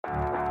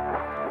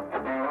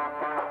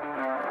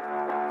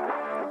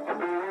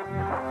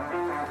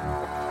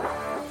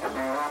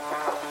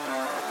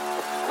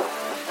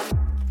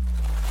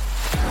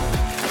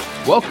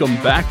Welcome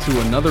back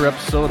to another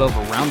episode of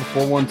Around the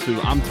 412.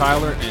 I'm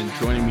Tyler, and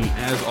joining me,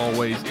 as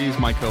always, is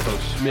my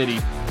co-host,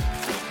 Smitty.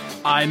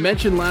 I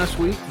mentioned last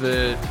week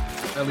that,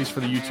 at least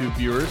for the YouTube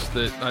viewers,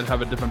 that I'd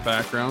have a different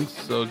background,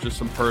 so just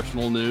some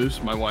personal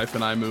news. My wife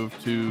and I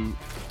moved to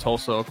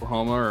Tulsa,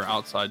 Oklahoma, or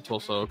outside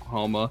Tulsa,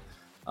 Oklahoma.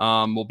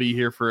 We'll be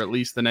here for at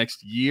least the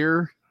next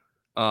year,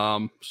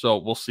 so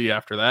we'll see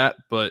after that,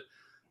 but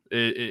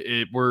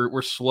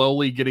we're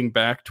slowly getting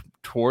back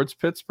towards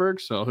Pittsburgh,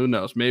 so who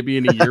knows? Maybe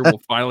in a year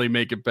we'll finally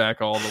make it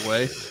back all the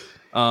way,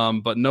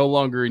 but no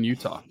longer in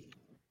Utah.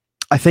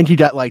 I think you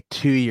got like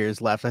 2 years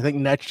left. I think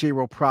next year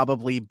will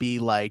probably be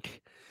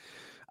like,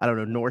 I don't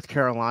know, North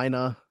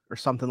Carolina or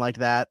something like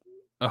that.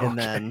 Okay. And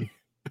then,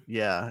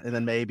 and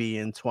then maybe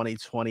in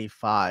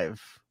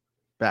 2025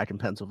 back in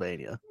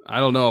Pennsylvania. I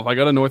don't know. If I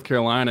go to North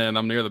Carolina and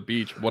I'm near the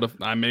beach, what if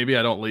maybe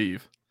I don't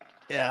leave?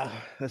 Yeah,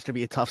 that's going to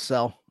be a tough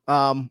sell.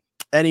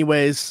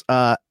 Anyways,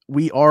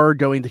 we are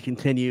going to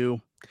continue,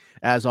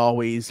 as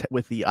always,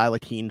 with the Isla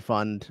Keen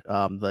Fund.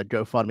 The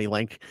GoFundMe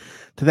link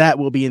to that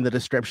will be in the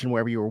description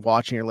wherever you were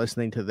watching or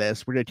listening to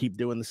this. We're going to keep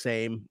doing the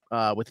same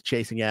with the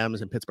Chasing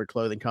M's and Pittsburgh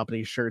Clothing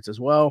Company shirts as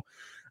well.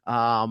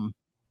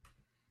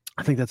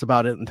 I think that's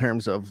about it in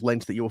terms of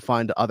links that you will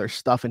find to other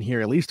stuff in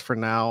here, at least for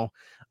now.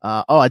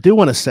 I do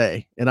want to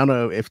say, and I don't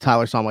know if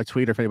Tyler saw my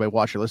tweet or if anybody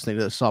watching or listening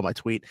to this saw my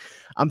tweet.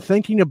 I'm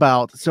thinking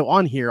about, so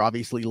on here,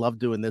 obviously love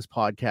doing this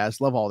podcast,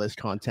 love all this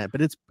content,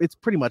 but it's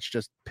pretty much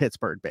just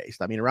Pittsburgh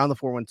based. I mean, around the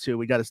 412,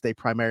 we got to stay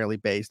primarily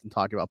based and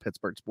talking about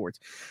Pittsburgh sports.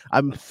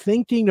 I'm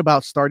thinking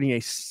about starting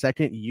a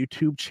second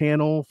YouTube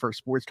channel for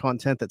sports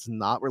content that's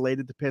not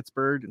related to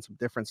Pittsburgh and some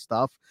different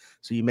stuff.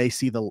 So you may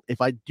see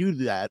if I do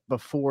that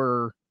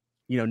before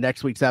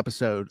next week's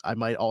episode, I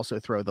might also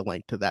throw the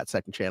link to that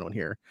second channel in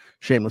here.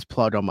 Shameless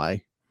plug on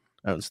my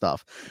own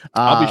stuff.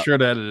 I'll be sure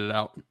to edit it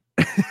out.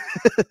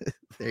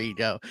 There you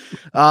go.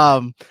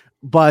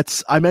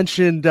 But I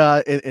mentioned,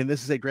 and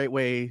this is a great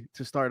way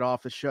to start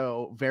off the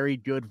show, very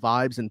good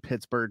vibes in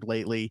Pittsburgh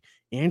lately.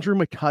 Andrew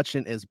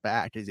McCutchen is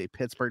back as a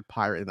Pittsburgh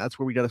Pirate, and that's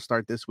where we got to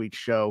start this week's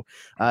show.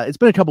 It's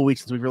been a couple weeks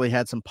since we've really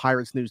had some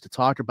Pirates news to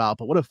talk about,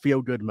 but what a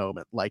feel-good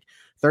moment. Like,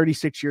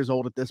 36 years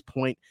old at this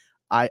point.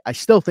 I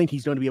still think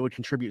he's going to be able to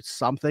contribute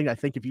something. I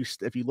think if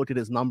you look at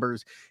his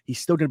numbers, he's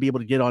still going to be able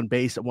to get on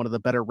base at one of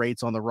the better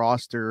rates on the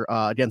roster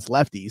against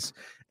lefties.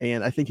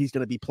 And I think he's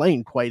going to be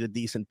playing quite a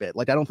decent bit.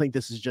 Like, I don't think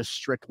this is just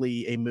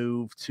strictly a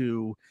move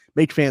to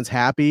make fans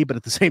happy, but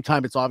at the same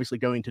time, it's obviously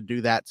going to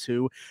do that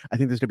too. I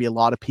think there's going to be a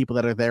lot of people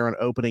that are there on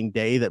opening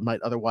day that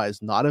might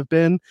otherwise not have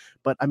been.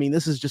 But I mean,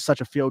 this is just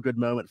such a feel-good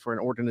moment for an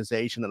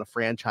organization and a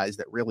franchise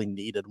that really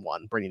needed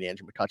one, bringing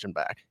Andrew McCutchen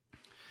back.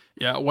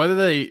 Yeah, whether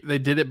they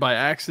did it by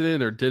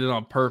accident or did it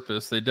on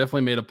purpose, they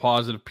definitely made a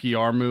positive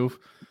PR move.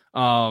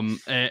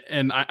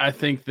 And I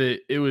think that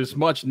it was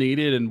much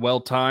needed and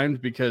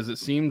well-timed because it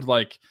seemed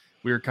like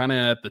we were kind of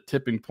at the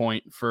tipping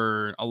point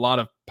for a lot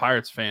of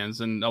Pirates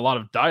fans and a lot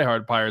of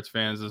diehard Pirates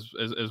fans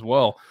as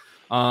well.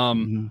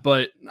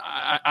 But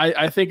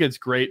I think it's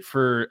great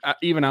for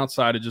even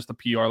outside of just the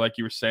PR, like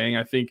you were saying.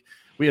 I think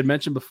we had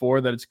mentioned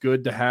before that it's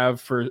good to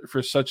have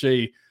for such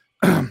a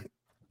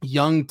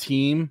young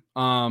team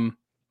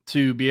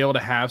to be able to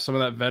have some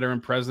of that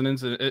veteran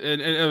presence. And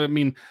I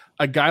mean,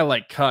 a guy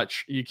like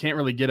Cutch, you can't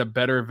really get a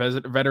better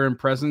veteran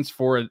presence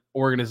for an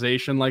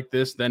organization like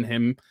this than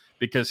him,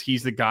 because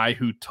he's the guy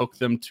who took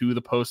them to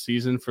the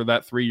postseason for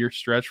that 3-year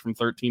stretch from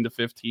 13 to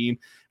 15,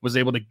 was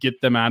able to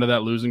get them out of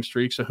that losing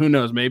streak. So who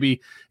knows,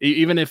 maybe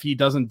even if he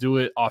doesn't do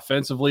it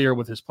offensively or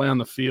with his play on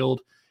the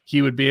field,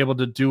 he would be able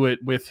to do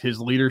it with his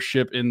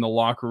leadership in the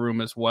locker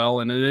room as well.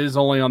 And it is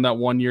only on that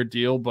 1-year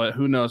deal, but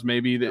who knows,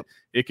 maybe that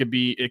it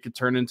could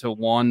turn into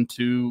 1,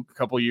 2, a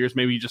couple of years.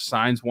 Maybe he just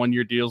signs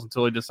 1-year deals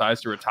until he decides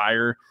to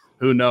retire.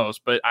 Who knows?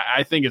 But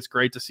I think it's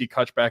great to see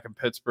Cutch back in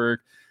Pittsburgh,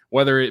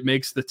 whether it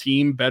makes the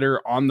team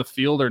better on the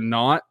field or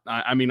not.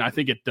 I mean, I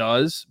think it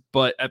does,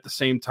 but at the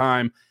same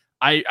time,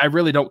 I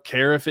really don't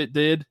care if it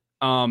did,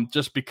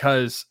 just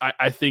because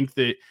I think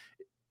that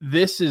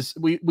this is,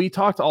 we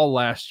talked all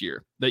last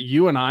year that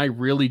you and I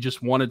really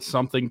just wanted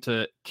something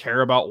to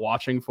care about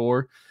watching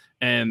for,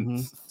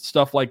 and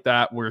stuff like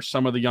that, where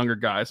some of the younger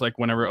guys, like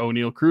whenever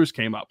O'Neal Cruz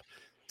came up,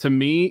 to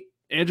me,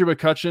 Andrew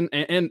McCutchen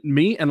and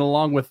me, and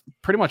along with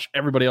pretty much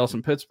everybody else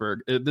in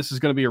Pittsburgh, this is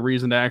going to be a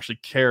reason to actually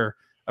care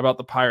about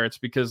the Pirates,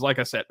 because like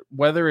I said,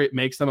 whether it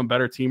makes them a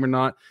better team or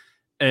not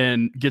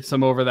and gets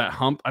them over that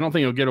hump, I don't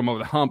think it'll get them over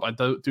the hump. I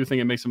do think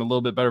it makes them a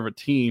little bit better of a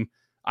team.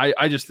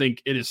 I just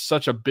think it is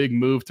such a big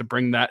move to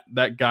bring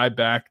that guy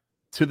back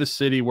to the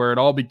city where it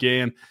all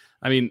began.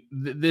 I mean,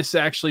 this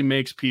actually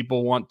makes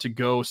people want to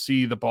go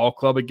see the ball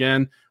club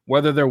again,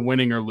 whether they're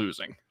winning or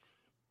losing.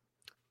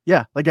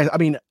 Yeah, like I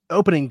mean,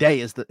 opening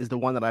day is the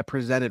one that I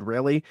presented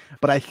really,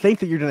 but I think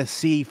that you're going to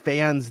see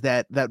fans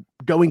that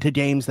going to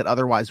games that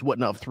otherwise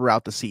wouldn't have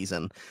throughout the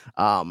season.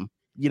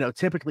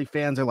 Typically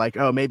fans are like,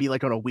 oh, maybe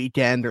like on a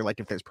weekend, or like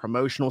if there's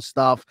promotional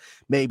stuff,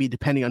 maybe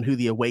depending on who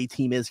the away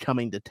team is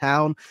coming to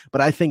town.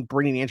 But I think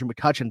bringing Andrew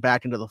McCutchen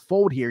back into the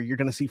fold here, you're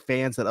going to see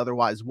fans that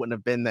otherwise wouldn't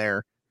have been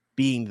there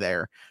being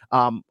there.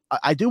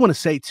 I do want to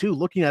say too,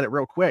 looking at it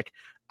real quick,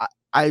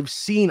 I'm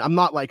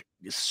not like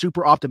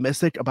super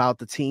optimistic about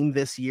the team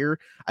this year.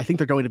 I think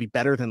they're going to be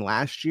better than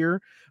last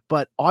year,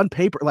 but on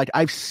paper, like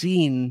I've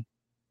seen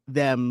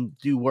them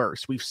do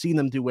worse. We've seen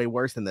them do way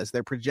worse than this.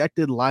 Their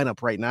projected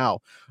lineup right now: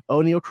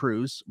 O'Neal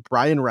Cruz,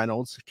 Brian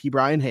Reynolds, Key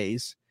Brian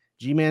Hayes,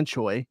 G-Man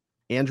Choi,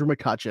 Andrew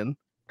McCutcheon,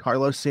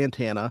 Carlos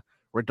Santana,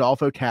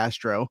 Rodolfo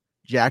Castro,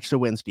 Jack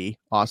Sawinski,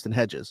 Austin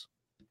Hedges.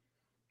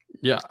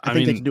 Yeah, I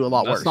think they can do a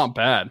lot that's worse. not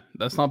bad.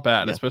 That's not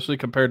bad, Yeah. especially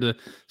compared to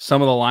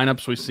some of the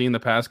lineups we've seen the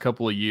past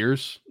couple of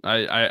years.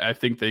 I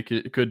think they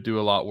could do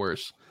a lot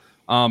worse.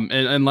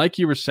 And like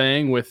you were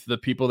saying, with the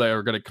people that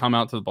are going to come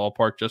out to the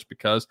ballpark just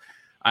because,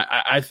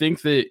 I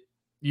think that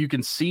you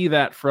can see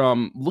that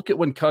from look at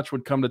when Cutch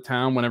would come to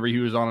town whenever he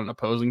was on an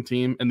opposing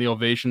team and the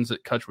ovations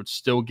that Cutch would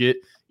still get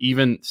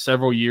even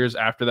several years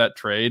after that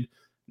trade.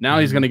 Now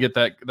he's going to get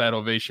that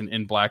ovation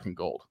in black and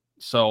gold.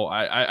 So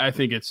I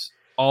think it's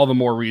all the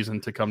more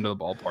reason to come to the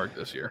ballpark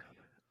this year.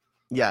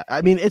 Yeah,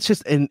 I mean, it's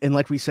just and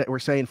like we're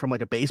saying from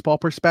like a baseball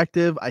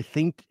perspective, I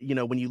think,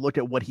 when you look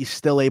at what he's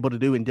still able to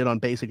do and did on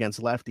base against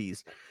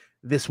lefties,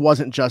 this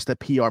wasn't just a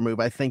PR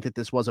move. I think that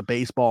this was a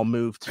baseball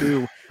move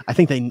too. I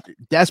think they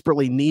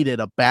desperately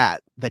needed a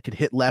bat that could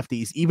hit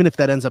lefties, even if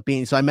that ends up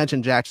being. So I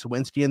mentioned Jack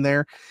Sawinski in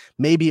there.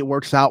 Maybe it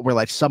works out where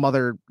like some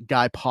other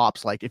guy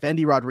pops. Like if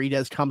Endy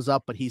Rodriguez comes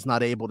up, but he's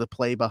not able to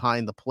play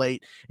behind the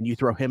plate, and you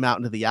throw him out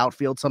into the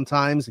outfield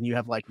sometimes, and you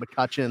have like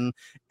McCutcheon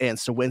and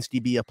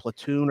Sawinski be a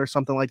platoon or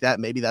something like that.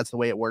 Maybe that's the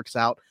way it works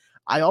out.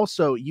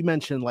 You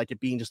mentioned like it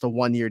being just a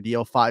 1-year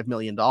deal, $5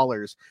 million.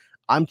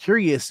 I'm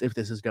curious if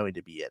this is going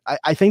to be it.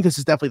 I think this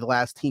is definitely the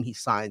last team he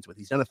signs with.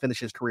 He's going to finish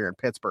his career in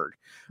Pittsburgh,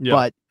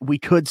 but we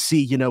could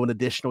see, an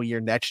additional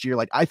year next year.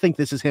 Like, I think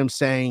this is him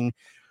saying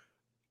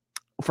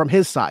from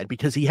his side,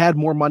 because he had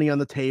more money on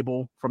the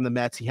table from the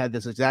Mets. He had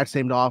this exact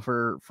same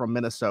offer from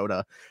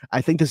Minnesota. I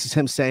think this is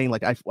him saying,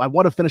 like, I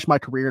want to finish my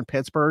career in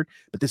Pittsburgh,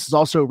 but this is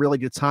also a really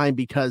good time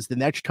because the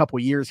next couple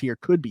of years here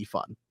could be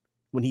fun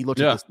when he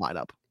looks at this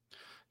lineup.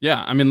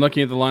 Yeah. I mean,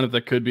 looking at the lineup,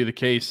 that could be the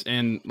case.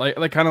 And like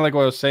kind of like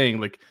what I was saying,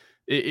 like,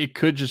 it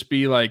could just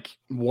be like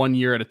 1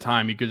 year at a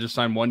time. He could just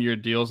sign 1-year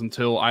deals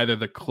until either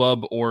the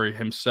club or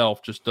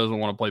himself just doesn't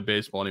want to play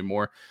baseball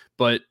anymore.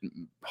 But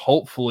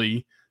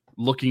hopefully,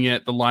 looking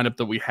at the lineup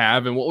that we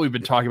have and what we've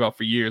been talking about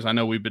for years, I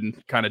know we've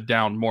been kind of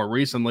down more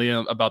recently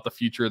about the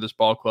future of this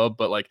ball club,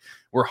 but like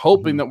we're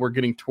hoping that we're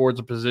getting towards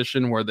a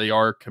position where they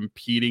are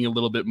competing a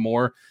little bit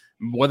more.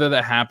 Whether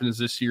that happens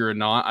this year or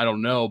not, I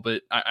don't know.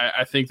 But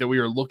I think that we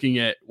are looking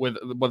at with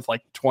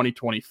like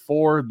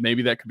 2024,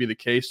 maybe that could be the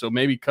case. So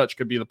maybe Cutch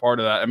could be the part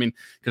of that. I mean,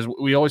 because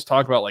we always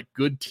talk about like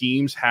good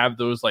teams have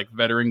those like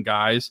veteran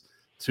guys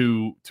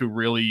to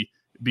really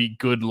be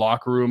good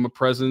locker room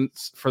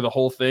presence for the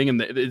whole thing.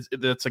 And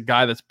that's a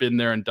guy that's been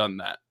there and done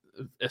that,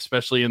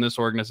 especially in this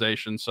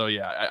organization. So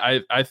yeah,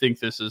 I think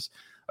this is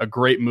a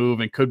great move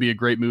and could be a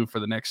great move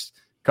for the next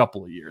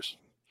couple of years.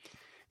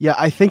 Yeah,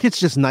 I think it's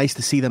just nice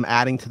to see them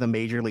adding to the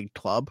major league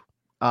club.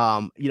 I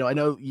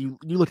know you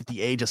look at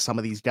the age of some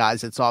of these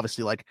guys, it's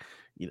obviously like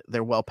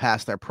they're well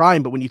past their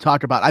prime. But when you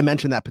talk about, I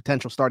mentioned that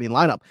potential starting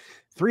lineup,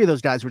 3 of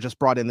those guys were just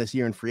brought in this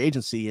year in free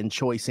agency, in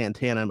Choi,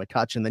 Santana, and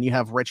McCutcheon. Then you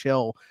have Rich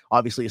Hill,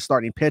 obviously a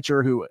starting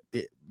pitcher who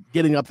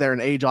getting up there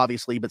in age,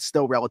 obviously, but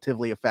still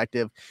relatively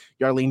effective.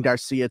 Yarlene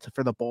Garcia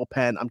for the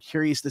bullpen. I'm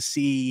curious to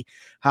see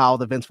how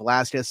the Vince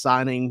Velasquez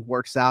signing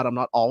works out. I'm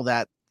not all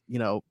that,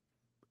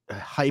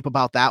 hype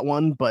about that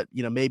one, but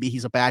maybe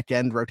he's a back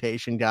end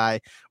rotation guy,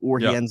 or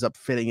he ends up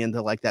fitting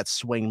into like that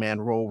swingman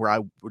role where I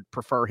would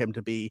prefer him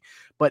to be.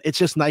 But it's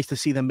just nice to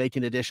see them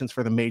making additions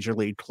for the major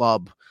league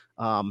club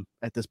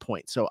at this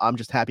point. So I'm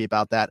just happy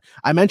about that.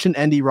 I mentioned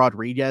Endy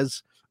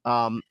Rodriguez.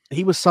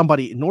 He was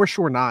somebody, North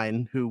Shore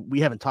 9, who we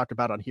haven't talked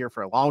about on here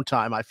for a long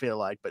time, I feel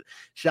like, but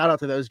shout out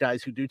to those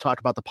guys who do talk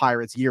about the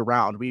Pirates year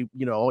round. We,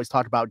 always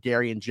talk about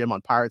Gary and Jim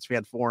on Pirates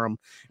Fan Forum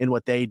and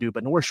what they do,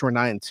 but North Shore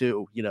 9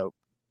 too,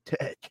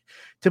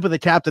 tip of the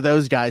cap to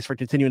those guys for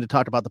continuing to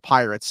talk about the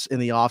Pirates in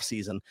the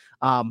offseason.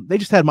 They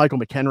just had Michael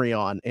McHenry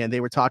on, and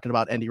they were talking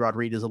about Endy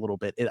Rodriguez a little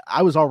bit.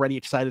 I was already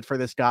excited for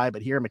this guy,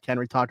 but hearing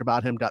McHenry talk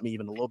about him got me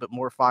even a little bit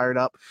more fired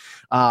up.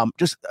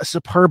 Just a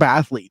superb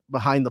athlete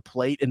behind the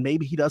plate, and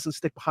maybe he doesn't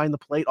stick behind the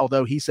plate,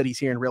 although he said he's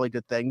hearing really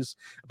good things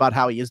about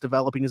how he is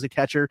developing as a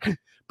catcher.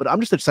 But I'm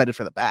just excited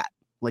for the bat.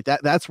 Like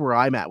that's where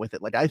I'm at with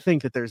it. Like, I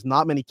think that there's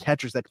not many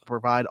catchers that can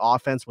provide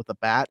offense with the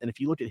bat. And if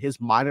you look at his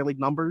minor league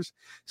numbers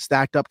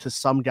stacked up to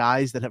some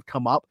guys that have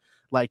come up,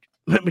 like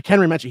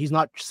McHenry mentioned, he's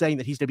not saying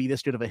that he's going to be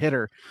this good of a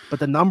hitter,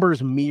 but the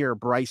numbers mirror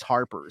Bryce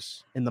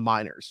Harper's in the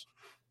minors,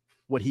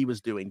 what he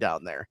was doing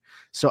down there.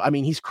 So, I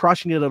mean, he's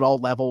crushing it at all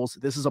levels.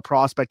 This is a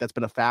prospect that's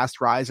been a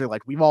fast riser.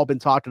 Like, we've all been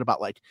talking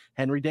about like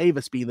Henry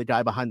Davis being the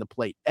guy behind the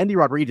plate. Endy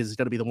Rodriguez is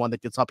going to be the one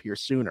that gets up here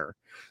sooner.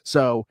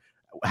 So,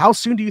 how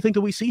soon do you think that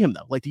we see him,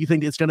 though? Like, do you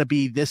think it's going to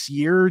be this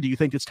year? Do you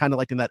think it's kind of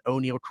like in that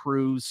O'Neal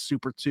Cruz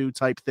Super 2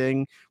 type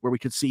thing where we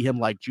could see him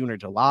like June or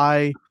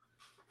July?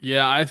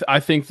 Yeah,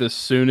 I think the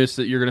soonest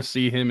that you're going to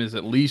see him is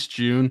at least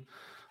June.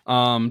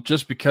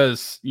 just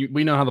because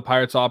we know how the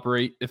Pirates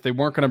operate. If they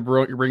weren't going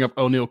to bring up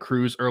O'Neal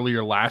Cruz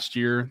earlier last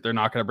year, they're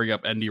not going to bring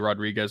up Endy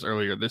Rodriguez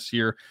earlier this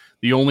year.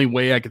 The only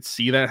way I could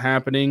see that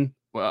happening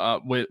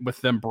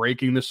with them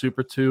breaking the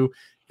Super 2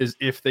 is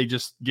if they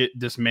just get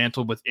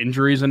dismantled with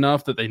injuries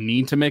enough that they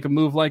need to make a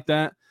move like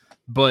that.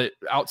 But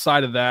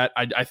outside of that,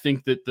 I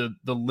think that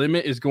the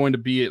limit is going to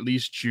be at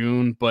least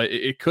June, but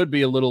it could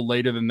be a little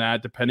later than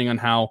that, depending on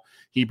how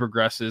he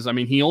progresses. I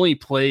mean, he only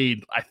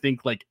played, I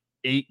think, like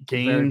 8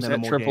 games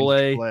at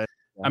AAA. Yeah.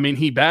 I mean,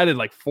 he batted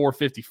like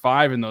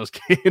 455 in those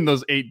in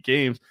those 8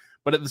 games,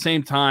 but at the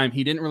same time,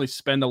 he didn't really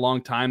spend a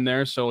long time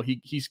there. So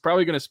he's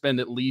probably going to spend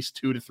at least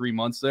 2 to 3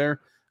 months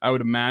there, I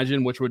would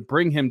imagine, which would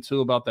bring him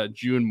to about that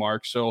June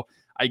mark. So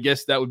I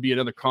guess that would be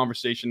another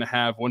conversation to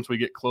have once we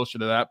get closer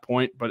to that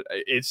point, but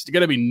it's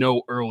going to be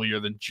no earlier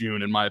than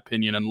June, in my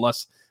opinion,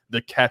 unless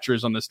the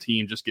catchers on this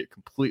team just get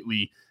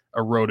completely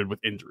eroded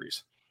with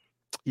injuries.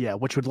 Yeah,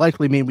 which would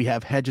likely mean we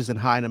have Hedges and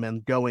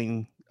Heineman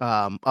going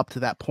up to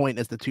that point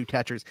as the 2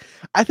 catchers.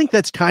 I think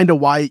that's kind of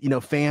why,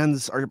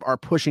 fans are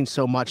pushing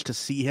so much to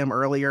see him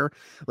earlier.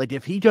 Like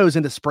if he goes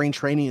into spring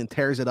training and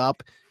tears it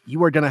up,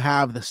 you are going to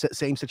have the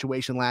same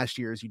situation last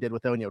year as you did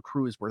with O'Neal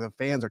Cruz, where the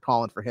fans are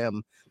calling for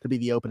him to be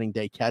the opening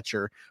day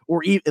catcher,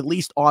 or at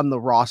least on the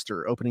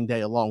roster opening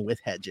day along with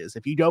Hedges.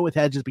 If you go with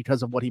Hedges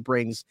because of what he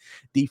brings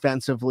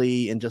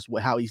defensively and just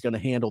how he's going to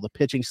handle the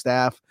pitching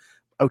staff,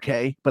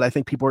 okay, but I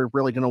think people are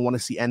really going to want to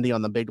see Endy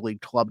on the big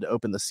league club to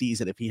open the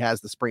season if he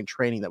has the spring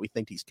training that we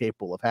think he's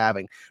capable of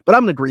having. But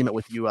I'm in agreement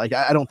with you. Like,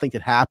 I don't think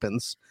it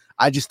happens.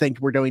 I just think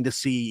we're going to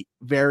see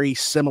very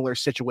similar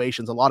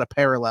situations, a lot of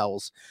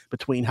parallels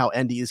between how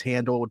Endy is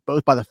handled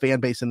both by the fan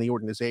base and the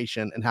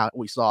organization and how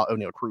we saw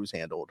O'Neal Cruz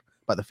handled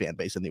by the fan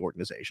base and the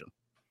organization.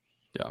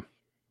 Yeah.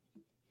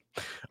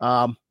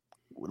 A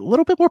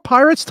little bit more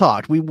Pirates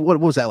talk. What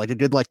was that, like a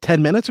good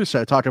 10 minutes or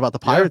so talking about the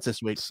Pirates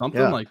this week?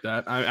 Something like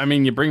that. I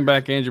mean, you bring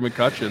back Andrew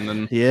McCutchen,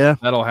 then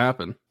that'll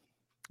happen.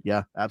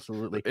 Yeah,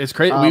 absolutely. It's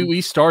crazy.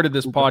 We started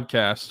this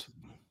podcast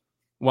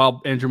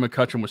while Andrew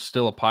McCutchen was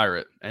still a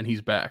Pirate, and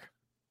he's back.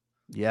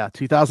 Yeah,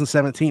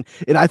 2017.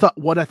 And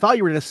what I thought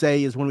you were going to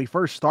say is when we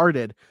first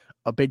started,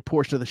 a big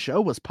portion of the show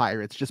was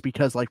Pirates, just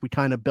because we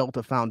kind of built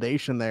a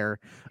foundation there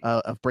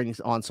of bringing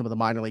on some of the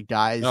minor league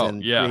guys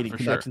and creating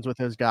connections with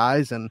those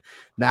guys. And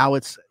now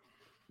it's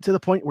to the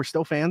point we're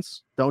still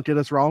fans. Don't get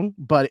us wrong,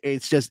 but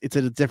it's at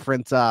a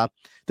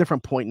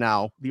different point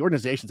now. The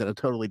organization's at a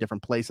totally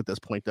different place at this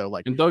point, though.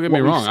 And don't get me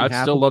wrong,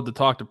 I'd still love to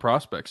talk to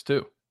prospects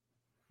too.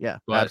 Yeah,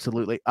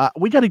 absolutely.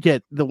 We got to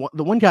get the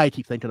one guy I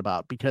keep thinking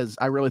about, because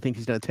I really think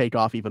he's going to take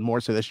off even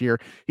more so this year.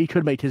 He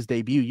could make his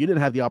debut. You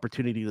didn't have the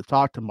opportunity to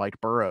talk to Mike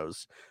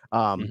Burrows.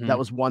 That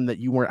was one that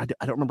you weren't.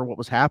 I don't remember what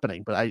was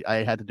happening, but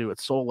I had to do it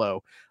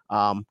solo.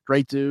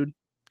 Great dude.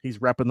 He's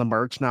repping the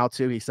merch now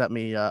too. He sent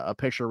me a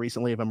picture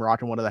recently of him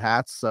rocking one of the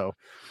hats. So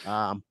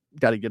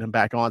got to get him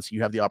back on so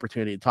you have the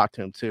opportunity to talk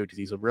to him too, because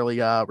he's a really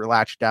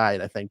relaxed guy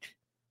and I think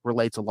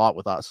relates a lot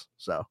with us.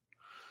 So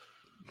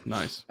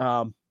nice.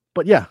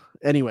 But yeah,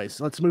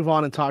 anyways, let's move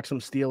on and talk some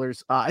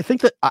Steelers. I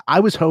think that I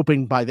was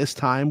hoping by this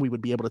time we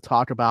would be able to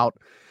talk about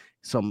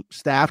some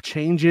staff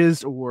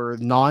changes or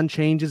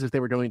non-changes if they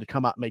were going to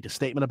come out and make a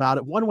statement about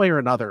it one way or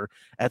another.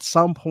 At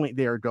some point,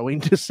 they are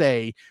going to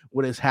say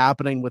what is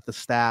happening with the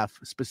staff,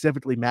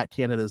 specifically Matt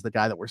Canada is the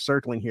guy that we're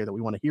circling here that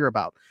we want to hear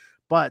about.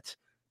 But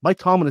Mike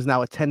Tomlin is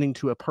now attending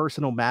to a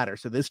personal matter.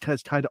 So this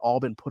has kind of all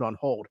been put on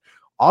hold.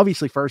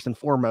 Obviously, first and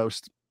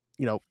foremost,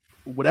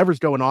 whatever's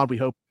going on, we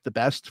hope the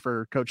best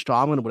for Coach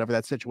Tomlin, whatever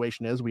that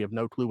situation is. We have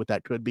no clue what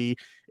that could be.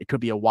 It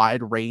could be a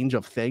wide range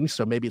of things.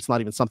 So maybe it's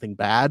not even something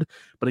bad,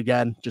 but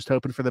again, just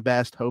hoping for the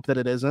best, hope that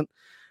it isn't.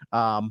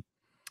 But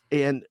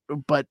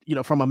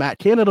from a Matt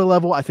Canada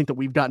level, I think that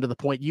we've gotten to the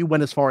point. You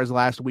went as far as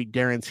last week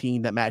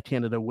guaranteeing that Matt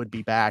Canada would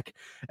be back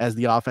as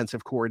the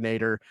offensive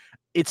coordinator.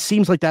 It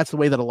seems like that's the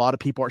way that a lot of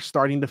people are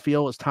starting to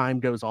feel as time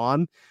goes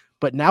on.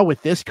 But now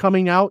with this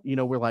coming out,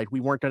 we're like, we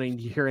weren't going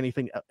to hear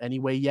anything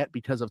anyway yet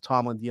because of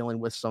Tomlin dealing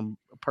with some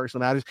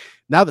personal matters.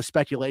 Now the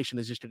speculation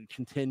is just going to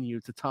continue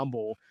to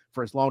tumble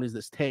for as long as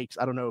this takes.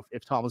 I don't know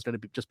if Tomlin's going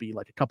to just be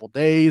like a couple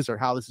days or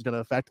how this is going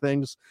to affect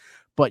things,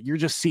 but you're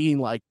just seeing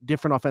like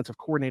different offensive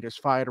coordinators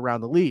fired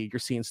around the league. You're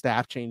seeing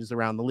staff changes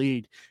around the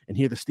league, and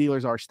here the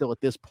Steelers are still at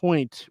this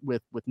point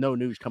with no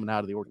news coming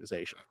out of the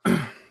organization.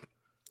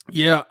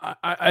 Yeah,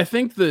 I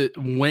think that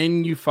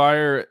when you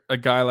fire a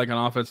guy like an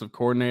offensive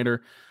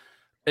coordinator,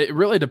 it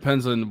really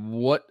depends on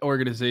what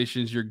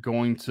organizations you're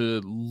going to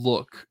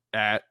look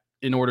at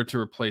in order to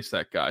replace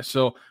that guy.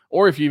 So,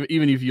 or if you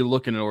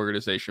look in an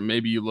organization,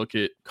 maybe you look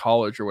at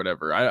college or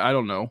whatever. I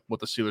don't know what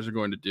the Steelers are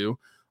going to do.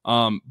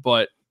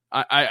 But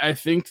I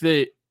think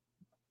that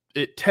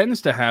it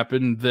tends to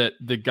happen that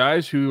the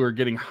guys who are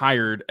getting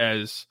hired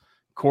as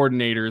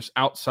coordinators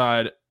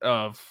outside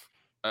of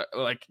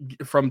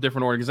from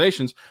different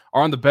organizations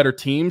are on the better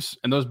teams,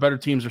 and those better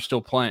teams are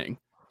still playing.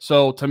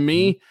 So to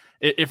me,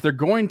 if they're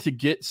going to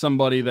get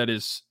somebody that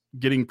is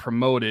getting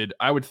promoted,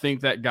 I would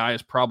think that guy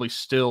is probably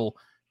still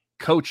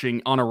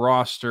coaching on a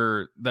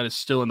roster that is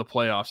still in the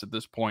playoffs at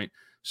this point.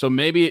 So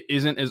maybe it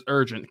isn't as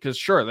urgent because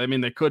sure, I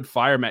mean, they could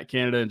fire Matt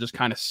Canada and just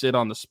kind of sit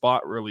on the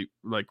spot really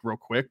like real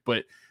quick,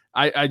 but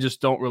I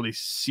just don't really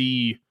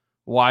see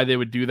why they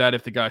would do that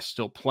if the guy's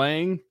still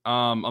playing,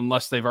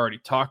 unless they've already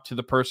talked to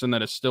the person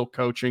that is still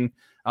coaching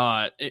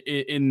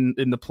in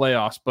the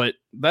playoffs. But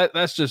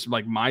that's just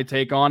like my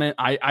take on it.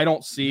 I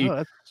don't see. No,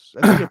 that's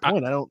a good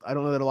point. I don't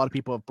know that a lot of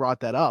people have brought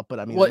that up, but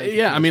I mean, well,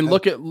 yeah, I mean,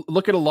 look at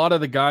a lot of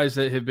the guys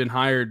that have been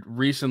hired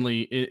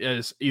recently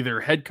as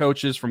either head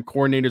coaches from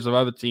coordinators of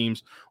other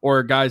teams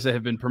or guys that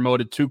have been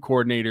promoted to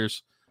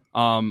coordinators.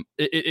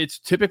 It's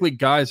typically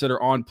guys that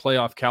are on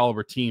playoff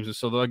caliber teams, and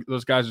so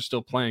those guys are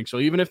still playing. So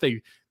even if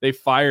they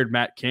fired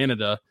Matt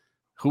Canada,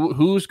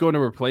 who's going to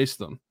replace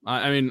them?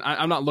 I mean,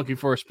 I'm not looking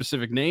for a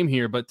specific name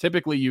here, but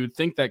typically you would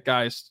think that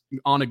guy's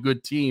on a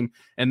good team,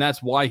 and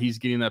that's why he's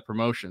getting that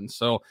promotion.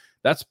 So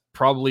that's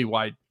probably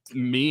why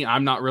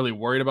I'm not really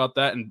worried about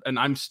that, and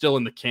I'm still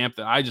in the camp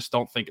that I just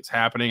don't think it's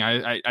happening.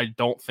 I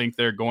don't think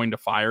they're going to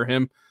fire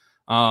him.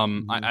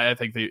 I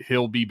think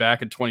he'll be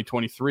back in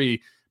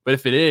 2023. But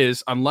if it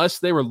is, unless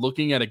they were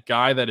looking at a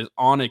guy that is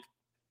on a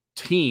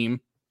team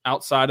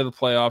outside of the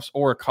playoffs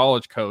or a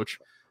college coach,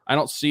 I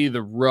don't see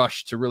the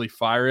rush to really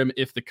fire him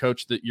if the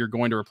coach that you're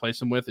going to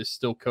replace him with is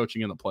still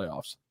coaching in the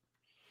playoffs.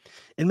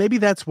 And maybe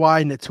that's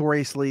why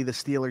notoriously the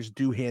Steelers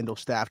do handle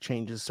staff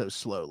changes so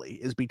slowly,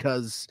 is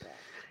because,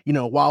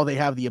 while they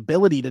have the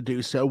ability to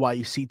do so, while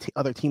you see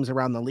other teams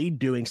around the league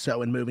doing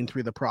so and moving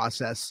through the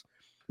process,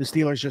 the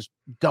Steelers just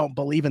don't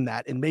believe in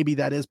that. And maybe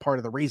that is part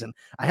of the reason.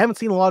 I haven't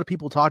seen a lot of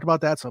people talk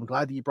about that, so I'm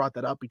glad that you brought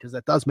that up because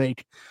that does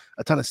make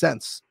a ton of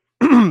sense.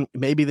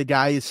 Maybe the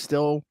guy is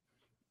still,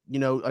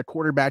 a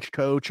quarterback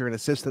coach or an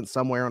assistant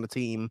somewhere on a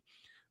team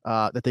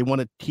that they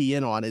want to key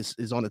in on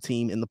is on a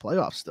team in the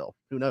playoffs still.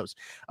 Who knows?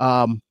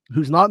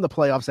 Who's not in the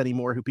playoffs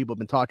anymore, who people have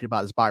been talking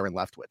about, is Byron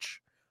Leftwich.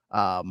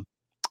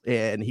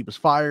 And he was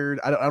fired.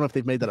 I don't know if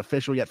they've made that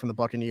official yet from the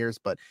Buccaneers,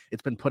 but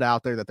it's been put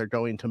out there that they're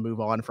going to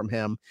move on from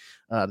him.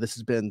 This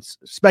has been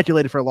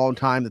speculated for a long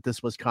time that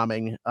this was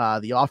coming.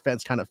 The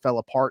offense kind of fell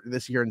apart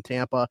this year in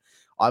Tampa.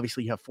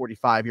 Obviously, you have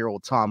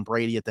 45-year-old Tom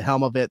Brady at the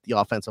helm of it. The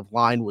offensive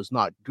line was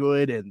not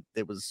good, and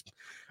it was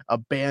a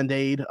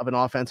Band-Aid of an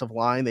offensive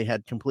line. They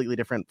had completely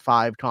different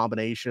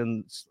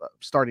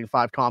starting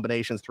five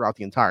combinations throughout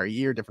the entire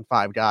year, different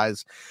five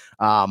guys.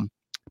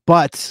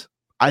 But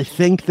I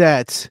think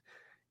that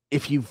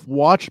if you've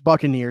watched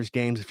Buccaneers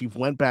games, if you've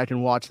went back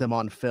and watched them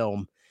on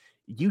film,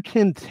 you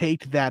can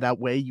take that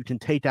away. You can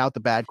take out the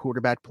bad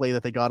quarterback play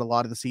that they got a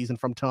lot of the season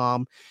from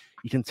Tom.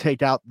 You can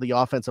take out the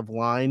offensive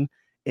line,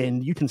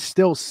 and you can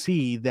still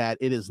see that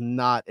it is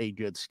not a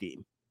good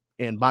scheme.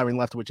 And Byron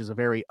Leftwich is a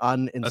very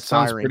uninspiring. That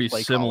sounds pretty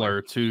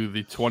similar to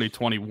the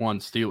 2021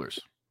 Steelers.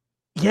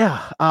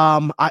 Yeah.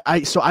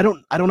 So I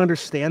don't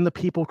understand the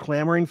people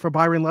clamoring for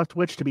Byron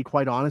Leftwich, to be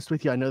quite honest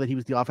with you. I know that he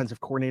was the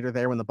offensive coordinator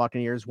there when the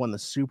Buccaneers won the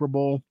Super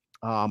Bowl.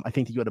 I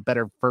think that you had a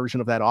better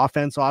version of that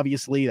offense.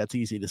 Obviously, that's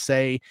easy to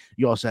say.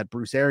 You also had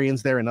Bruce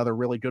Arians there, another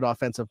really good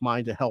offensive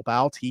mind to help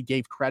out. He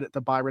gave credit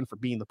to Byron for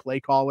being the play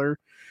caller.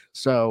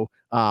 So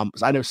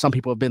I know some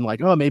people have been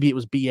like, oh, maybe it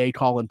was BA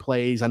calling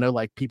plays. I know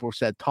like people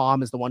said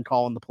Tom is the one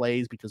calling the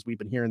plays because we've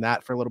been hearing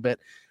that for a little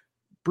bit.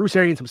 Bruce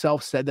Arians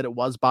himself said that it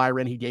was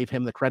Byron. He gave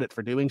him the credit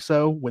for doing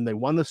so when they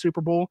won the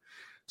Super Bowl.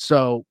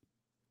 So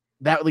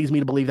that leads me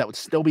to believe that would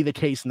still be the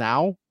case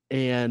now.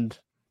 And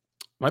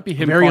might be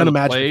him very calling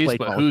the plays,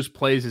 but whose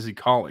plays is he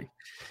calling?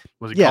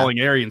 Was he calling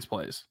Arians'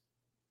 plays?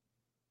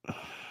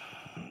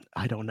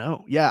 I don't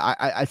know. Yeah,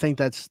 I think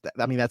that's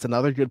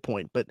another good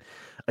point. But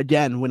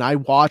again, when I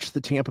watch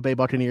the Tampa Bay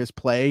Buccaneers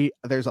play,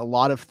 there's a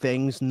lot of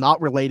things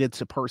not related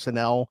to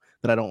personnel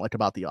that I don't like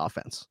about the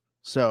offense.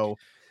 So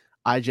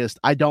I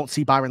don't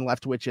see Byron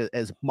Leftwich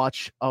as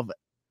much of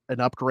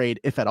an upgrade,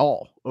 if at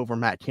all, over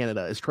Matt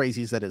Canada, as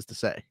crazy as that is to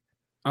say.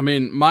 I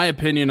mean, my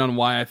opinion on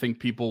why I think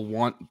people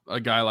want a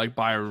guy like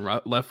Byron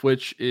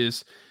Leftwich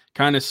is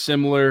kind of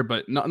similar,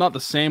 but not the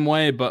same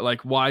way, but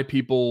like why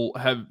people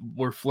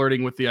were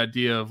flirting with the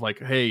idea of like,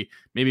 hey,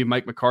 maybe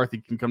Mike McCarthy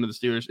can come to the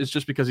Steelers. It's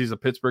just because he's a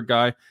Pittsburgh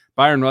guy.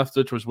 Byron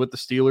Leftwich was with the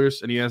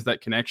Steelers and he has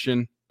that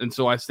connection. And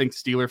so I think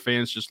Steeler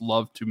fans just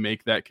love to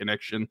make that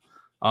connection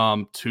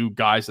to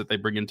guys that they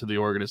bring into the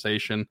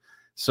organization.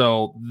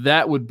 So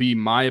that would be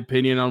my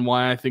opinion on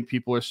why I think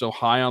people are so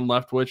high on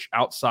Leftwich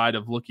outside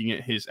of looking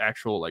at his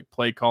actual like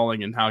play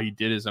calling and how he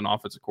did as an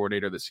offensive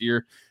coordinator this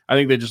year. I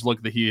think they just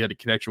looked that he had a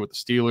connection with the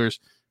Steelers,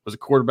 was a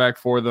quarterback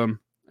for them.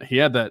 He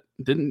had that.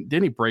 Didn't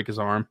he break his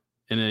arm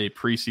in a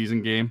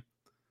preseason game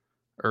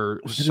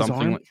or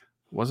something?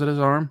 Was it his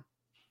arm?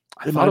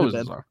 I thought it was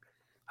his arm.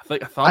 I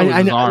thought it was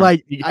his arm.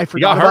 Like, I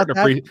forgot hurt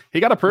about that. He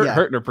got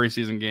hurt in a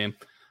preseason game.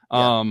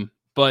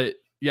 But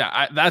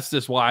yeah, that's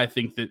just why I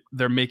think that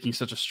they're making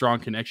such a strong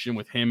connection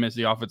with him as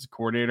the offensive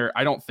coordinator.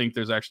 I don't think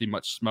there's actually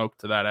much smoke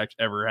to that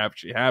ever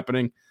actually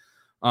happening.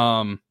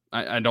 I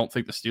don't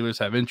think the Steelers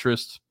have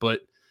interest, but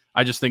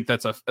I just think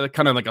that's a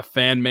kind of like a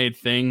fan-made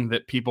thing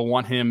that people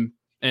want him.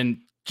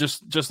 And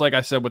just like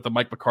I said with the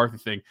Mike McCarthy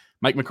thing,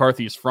 Mike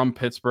McCarthy is from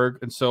Pittsburgh,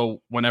 and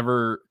so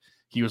whenever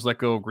he was let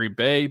go of Green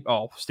Bay,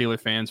 Steeler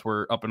fans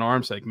were up in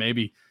arms, like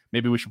maybe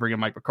we should bring in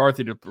Mike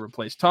McCarthy to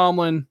replace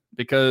Tomlin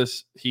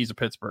because he's a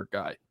Pittsburgh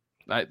guy.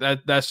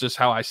 That's just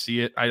how I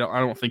see it. I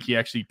don't think he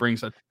actually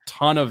brings a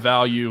ton of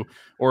value,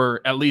 or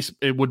at least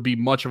it would be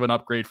much of an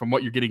upgrade from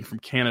what you're getting from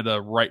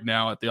Canada right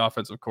now at the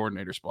offensive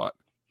coordinator spot.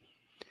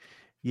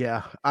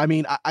 Yeah, I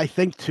mean, I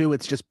think too,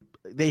 it's just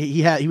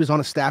he was on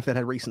a staff that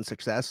had recent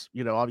success.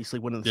 Obviously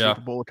winning the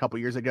Super Bowl a couple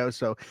years ago.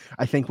 So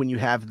I think when you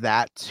have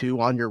that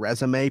too on your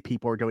resume,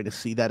 people are going to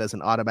see that as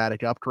an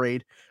automatic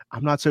upgrade.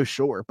 I'm not so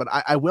sure, but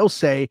I will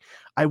say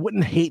I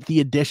wouldn't hate the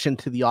addition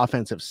to the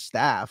offensive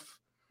staff.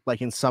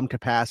 Like in some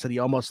capacity,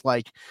 almost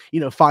like,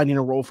 finding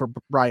a role for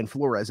Brian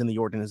Flores in the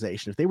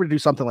organization. If they were to do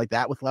something like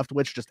that with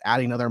Leftwich, just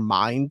adding another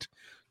mind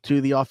to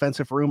the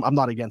offensive room, I'm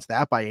not against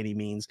that by any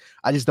means.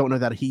 I just don't know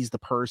that he's the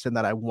person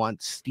that I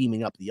want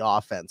steaming up the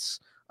offense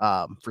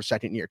for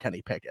second year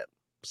Kenny Pickett.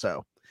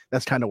 So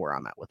that's kind of where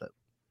I'm at with it.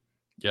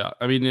 Yeah.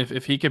 I mean,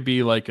 if he could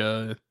be like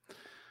I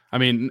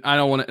don't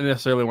want to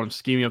necessarily want to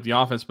scheming up the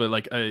offense, but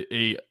like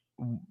a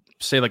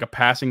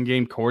passing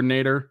game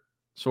coordinator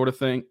sort of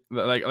thing,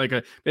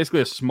 like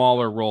basically a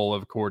smaller role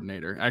of a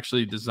coordinator,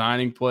 actually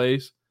designing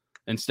plays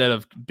instead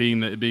of being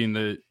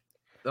the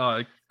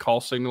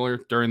call signaler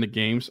during the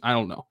games. I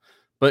don't know,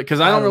 but because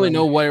I don't really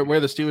know where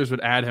the Steelers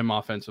would add him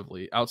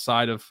offensively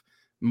outside of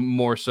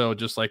more so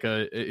just like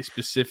a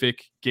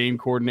specific game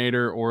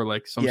coordinator or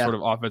like some sort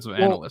of offensive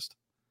analyst.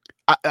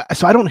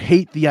 So I don't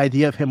hate the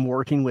idea of him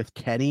working with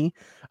Kenny.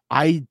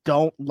 I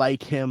don't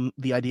like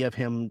the idea of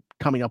him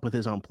coming up with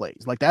his own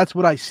plays. Like that's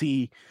what I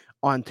see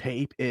on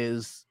tape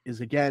is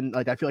again,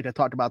 like I feel like I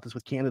talked about this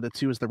with Canada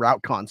too, is the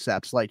route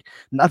concepts. Like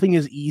nothing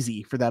is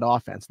easy for that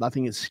offense.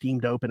 Nothing is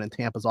schemed open in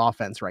Tampa's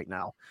offense right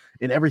now.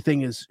 And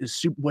everything is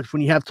super.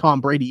 When you have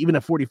Tom Brady, even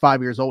at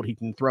 45 years old, he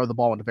can throw the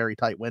ball into very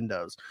tight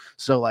windows.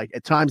 So like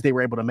at times they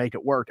were able to make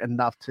it work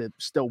enough to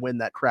still win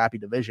that crappy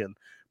division.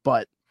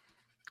 But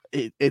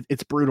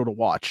it's brutal to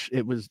watch.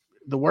 It was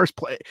the worst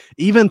play.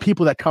 Even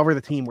people that cover the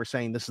team were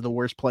saying this is the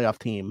worst playoff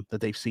team that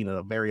they've seen in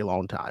a very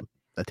long time.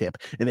 The tip.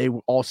 And they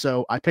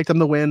also, I picked them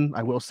to win.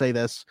 I will say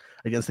this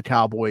against the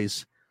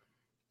Cowboys,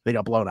 they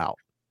got blown out.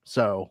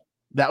 So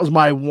that was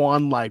my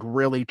one like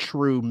really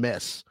true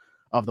miss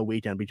of the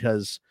weekend,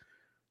 because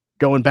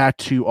going back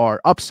to our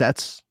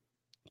upsets,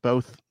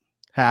 both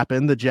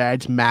happened. The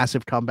Jags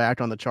massive comeback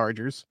on the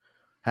Chargers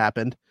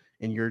happened,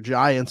 and your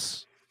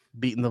Giants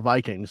beating the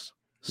Vikings.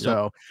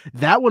 So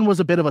that one was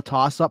a bit of a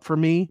toss up for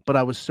me, but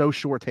I was so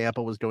sure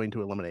Tampa was going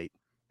to eliminate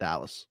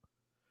Dallas.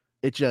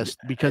 It just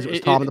because it was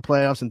Tom in the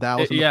playoffs and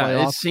Dallas in the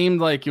playoffs. It seemed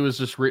like it was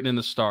just written in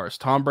the stars.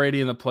 Tom Brady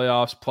in the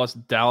playoffs plus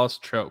Dallas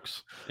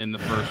chokes in the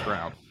first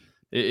round.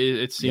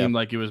 It seemed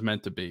like it was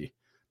meant to be.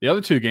 The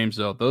other two games,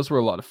 though, those were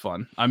a lot of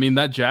fun. I mean,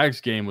 that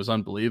Jags game was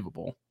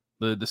unbelievable.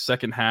 The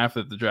second half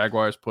that the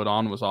Jaguars put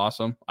on was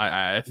awesome.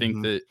 I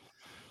think that,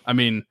 I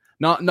mean,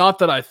 not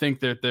that I think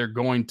that they're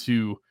going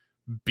to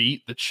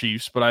beat the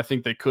Chiefs, but I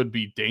think they could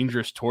be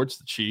dangerous towards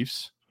the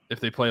Chiefs if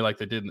they play like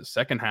they did in the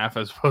second half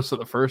as opposed to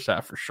the first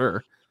half for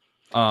sure.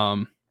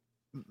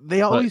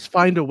 They always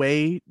find a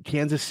way,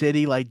 Kansas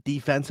City, like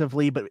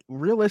defensively, but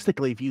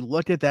realistically, if you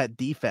look at that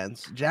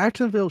defense,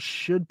 Jacksonville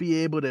should be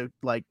able to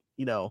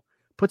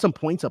put some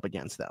points up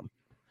against them.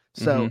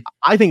 So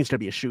I think it's going to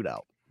be a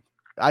shootout.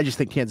 I just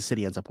think Kansas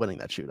City ends up winning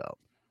that shootout.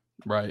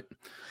 Right.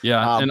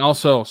 Yeah. And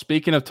also,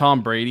 speaking of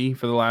Tom Brady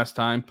for the last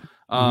time,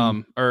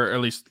 or at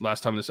least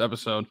last time in this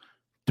episode,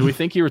 do we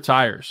think he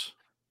retires?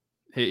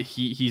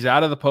 He's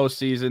out of the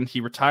postseason. He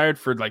retired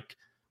for like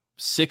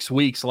 6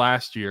 weeks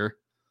last year.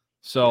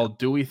 So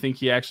do we think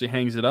he actually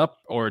hangs it up,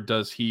 or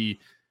does he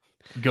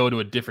go to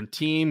a different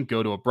team,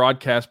 go to a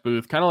broadcast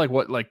booth? Kind of like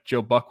what like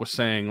Joe Buck was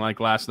saying like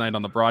last night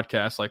on the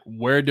broadcast, like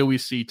where do we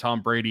see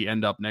Tom Brady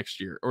end up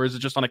next year? Or is it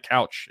just on a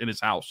couch in his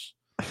house?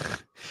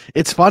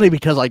 It's funny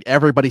because like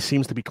everybody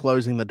seems to be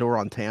closing the door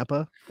on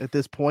Tampa at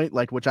this point,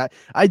 like which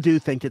I do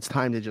think it's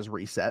time to just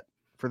reset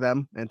for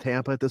them and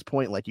Tampa at this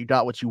point. Like you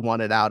got what you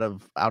wanted out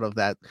of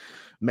that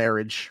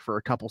marriage for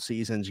a couple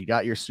seasons. You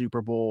got your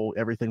Super Bowl,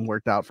 everything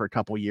worked out for a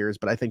couple years,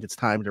 but I think it's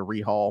time to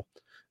rehaul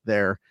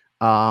there.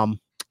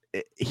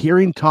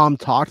 Hearing Tom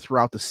talk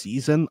throughout the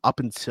season up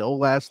until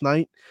last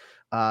night,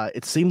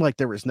 it seemed like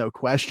there was no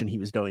question he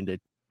was going to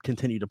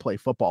continue to play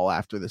football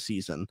after the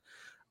season.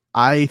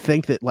 I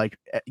think that like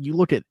you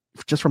look at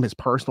just from his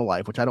personal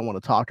life, which I don't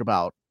want to talk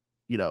about,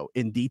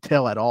 in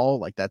detail at all.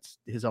 Like that's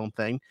his own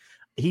thing.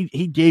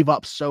 He gave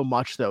up so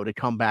much though to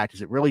come back.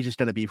 Is it really just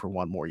going to be for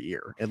one more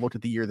year? And look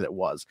at the year that it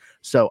was.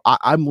 So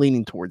I'm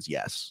leaning towards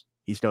yes,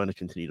 he's going to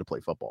continue to play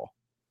football.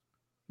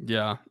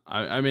 Yeah,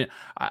 I mean,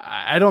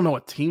 I don't know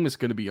what team it's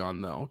going to be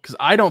on though, because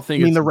I don't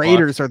think. I mean, the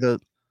Raiders are the.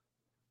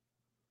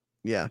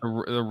 Yeah,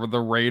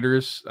 the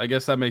Raiders. I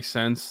guess that makes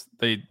sense.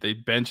 They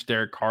benched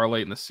Derek Carr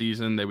late in the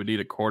season. They would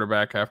need a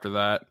quarterback after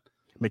that.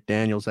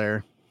 McDaniel's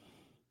there.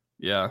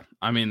 Yeah,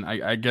 I mean,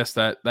 I guess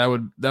that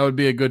would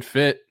be a good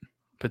fit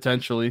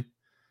potentially.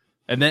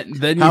 And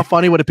then how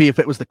funny would it be if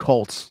it was the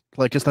Colts,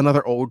 like just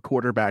another old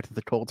quarterback that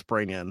the Colts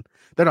bring in?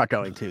 They're not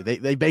going to.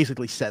 They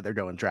basically said they're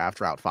going draft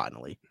route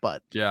finally,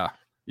 but yeah,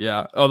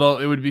 Yeah. Although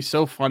it would be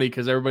so funny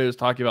because everybody was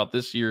talking about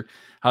this year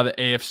how the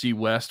AFC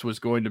West was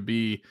going to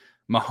be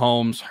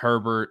Mahomes,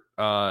 Herbert,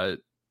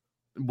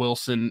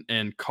 Wilson,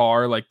 and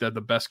Carr, like the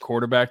best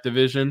quarterback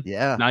division.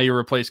 Yeah. Now you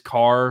replace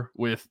Carr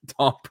with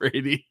Tom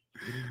Brady.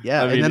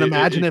 Yeah. I And mean, then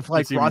imagine it if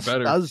like gets even Russ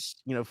better. does,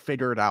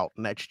 figure it out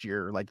next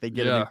year. Like they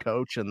get a new Yeah.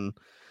 coach and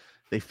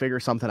they figure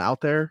something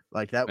out there.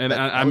 Like that. And that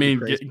I would be mean,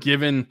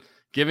 crazy.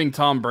 giving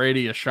Tom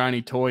Brady a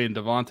shiny toy in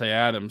Devontae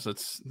Adams,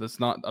 that's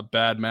not a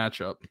bad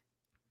matchup.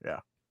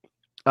 Yeah.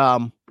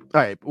 All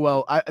right.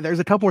 Well, there's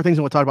a couple more things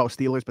I want to talk about with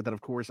Steelers, but then of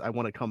course I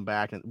want to come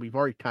back, and we've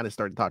already kind of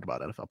started to talk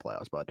about NFL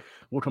playoffs, but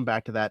we'll come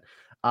back to that.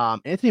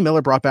 Anthony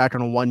Miller brought back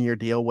on a 1-year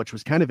deal, which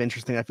was kind of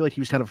interesting. I feel like he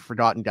was kind of a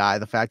forgotten guy.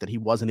 The fact that he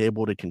wasn't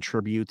able to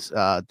contribute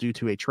due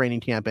to a training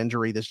camp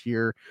injury this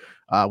year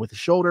with his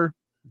shoulder,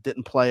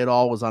 didn't play at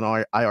all, was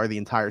on IR the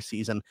entire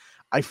season.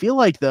 I feel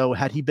like though,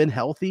 had he been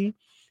healthy,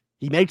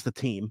 he makes the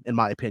team, in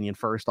my opinion.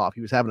 First off,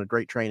 he was having a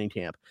great training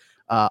camp.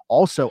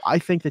 Also, I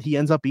think that he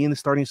ends up being the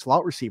starting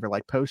slot receiver,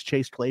 like post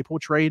Chase Claypool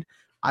trade.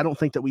 I don't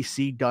think that we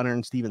see Gunner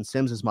and Steven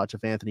Sims as much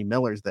if Anthony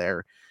Miller's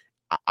there.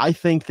 I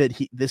think that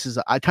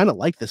I kind of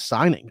like this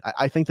signing.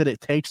 I think that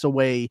it takes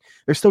away,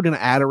 they're still going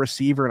to add a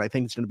receiver, and I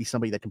think it's going to be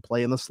somebody that can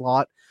play in the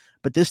slot,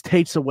 but this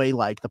takes away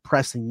like the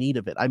pressing need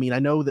of it. I mean, I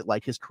know that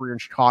like his career in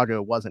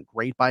Chicago wasn't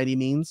great by any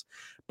means,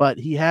 but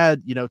he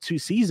had, 2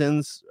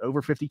 seasons,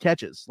 over 50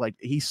 catches. Like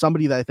he's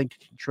somebody that I think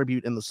can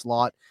contribute in the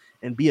slot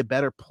and be a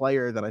better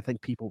player than I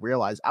think people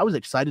realize. I was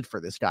excited for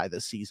this guy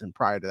this season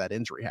prior to that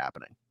injury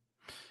happening.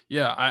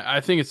 Yeah, I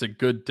think it's a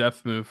good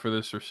depth move for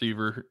this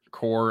receiver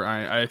core.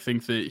 I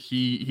think that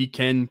he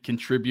can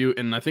contribute,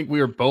 and I think we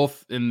were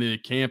both in the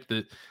camp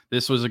that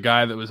this was a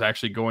guy that was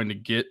actually going to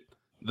get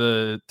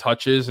the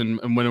touches. And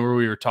whenever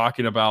we were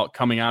talking about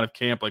coming out of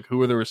camp, like who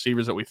were the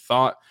receivers that we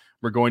thought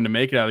were going to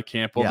make it out of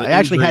camp? Well, I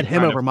actually had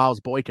him over Miles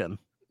Boykin.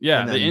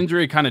 Yeah, the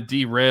injury kind of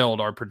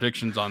derailed our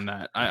predictions on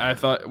that. I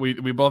thought we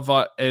both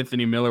thought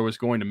Anthony Miller was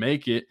going to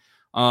make it,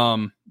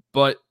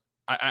 but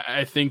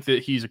I think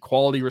that he's a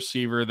quality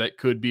receiver that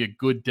could be a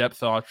good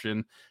depth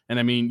option. And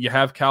I mean, you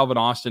have Calvin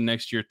Austin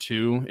next year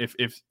too.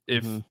 If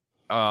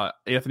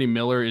Anthony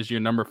Miller is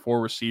your number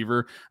 4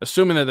 receiver,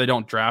 assuming that they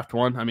don't draft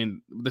one. I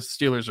mean, the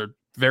Steelers are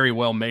very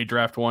well may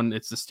draft one.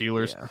 It's the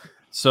Steelers. Yeah.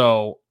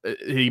 So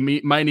he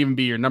might even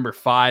be your number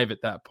 5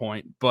 at that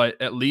point,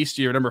 but at least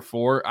your number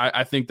 4.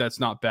 I think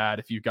that's not bad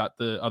if you got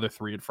the other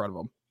 3 in front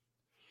of him.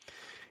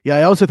 Yeah,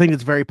 I also think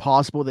it's very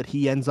possible that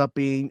he ends up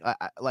being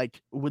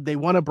like, would they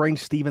want to bring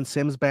Steven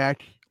Sims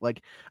back?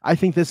 Like, I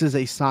think this is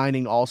a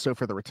signing also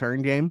for the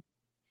return game,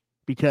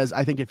 because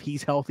I think if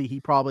he's healthy,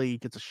 he probably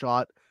gets a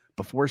shot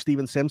before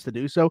Steven Sims to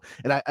do so.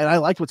 And I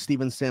liked what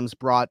Steven Sims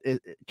brought.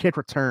 Kick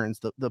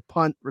returns, the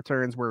punt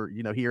returns were,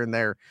 here and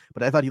there,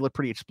 but I thought he looked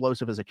pretty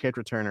explosive as a kick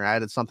returner.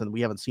 Added something we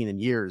haven't seen in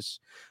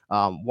years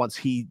once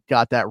he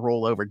got that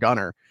roll over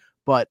Gunner.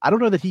 But I don't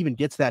know that he even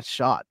gets that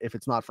shot if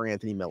it's not for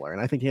Anthony Miller. And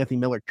I think Anthony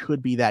Miller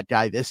could be that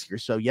guy this year.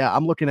 So, yeah,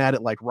 I'm looking at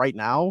it like right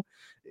now.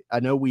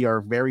 I know we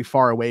are very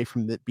far away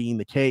from that being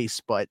the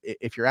case, but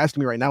if you're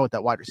asking me right now what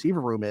that wide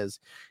receiver room is,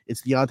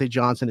 it's Deontay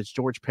Johnson, it's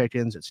George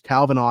Pickens, it's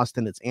Calvin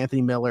Austin, it's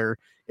Anthony Miller.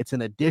 It's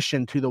an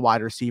addition to the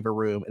wide receiver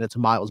room, and it's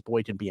Miles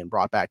Boykin being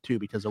brought back too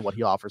because of what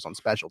he offers on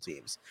special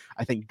teams.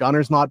 I think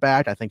Gunner's not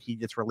back. I think he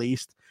gets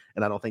released,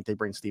 and I don't think they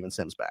bring Steven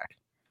Sims back.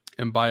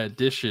 And by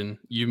addition,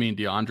 you mean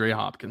DeAndre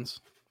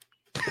Hopkins.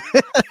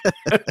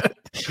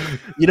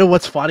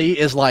 What's funny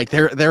is like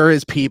there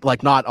is people,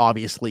 like, not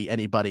obviously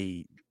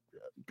anybody,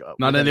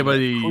 not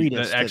anybody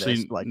that actually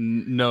this, like,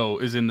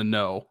 is in the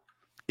know.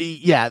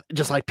 Yeah,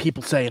 just like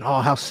people saying,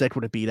 oh, how sick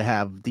would it be to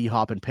have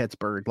D-Hop in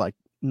Pittsburgh, like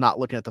not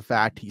looking at the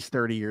fact he's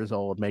 30 years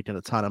old making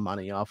a ton of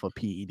money off of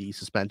PED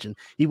suspension.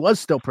 He was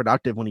still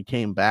productive when he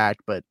came back,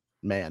 but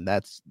man,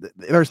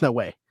 there's no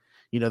way.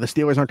 The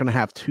Steelers aren't going to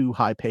have 2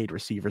 high paid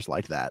receivers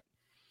like that.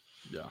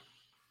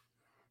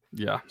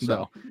 Yeah, so,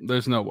 no,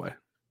 there's no way.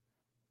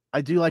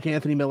 I do like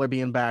Anthony Miller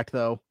being back,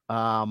 though.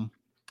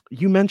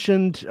 You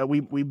mentioned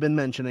we've been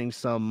mentioning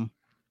some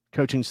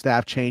coaching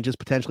staff changes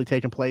potentially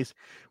taking place.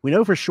 We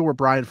know for sure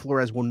Brian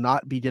Flores will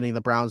not be getting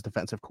the Browns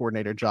defensive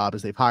coordinator job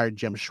as they've hired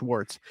Jim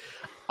Schwartz.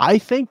 I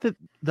think that,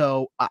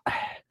 though,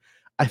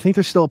 I think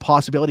there's still a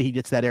possibility he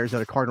gets that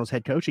Arizona Cardinals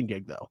head coaching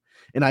gig, though.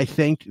 And I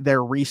think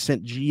their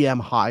recent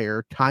GM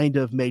hire kind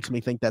of makes me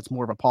think that's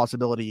more of a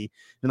possibility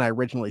than I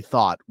originally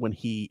thought when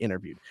he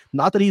interviewed.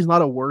 Not that he's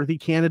not a worthy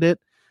candidate.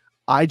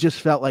 I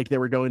just felt like there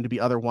were going to be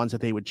other ones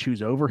that they would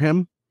choose over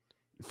him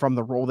from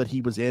the role that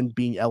he was in,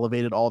 being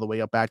elevated all the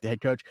way up back to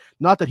head coach.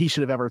 Not that he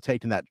should have ever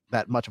taken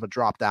that much of a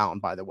drop down,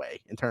 by the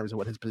way, in terms of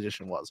what his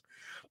position was.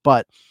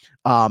 But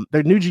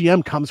their new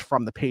GM comes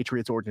from the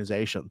Patriots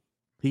organization.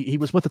 He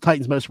was with the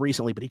Titans most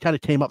recently, but he kind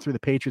of came up through the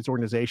Patriots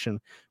organization,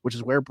 which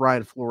is where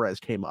Brian Flores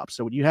came up.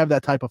 So when you have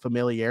that type of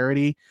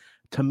familiarity,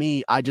 to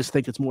me, I just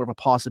think it's more of a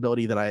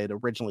possibility than I had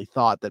originally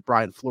thought that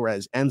Brian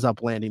Flores ends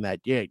up landing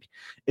that gig.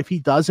 If he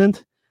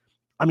doesn't,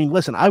 I mean,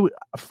 listen, I would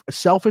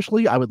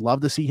selfishly, I would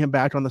love to see him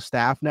back on the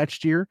staff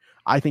next year.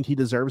 I think he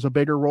deserves a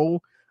bigger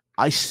role.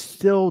 I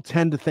still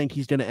tend to think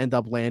he's going to end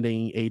up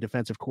landing a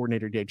defensive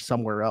coordinator gig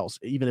somewhere else,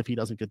 even if he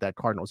doesn't get that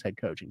Cardinals head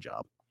coaching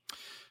job.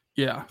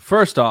 Yeah.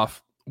 First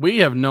off, we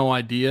have no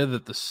idea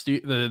that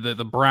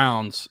the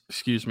Browns,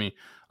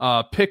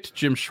 picked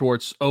Jim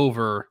Schwartz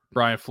over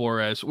Brian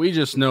Flores. We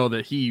just know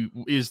that he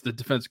is the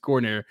defensive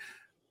coordinator.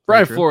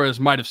 Brian Flores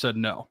might have said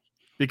no,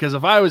 because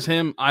if I was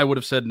him, I would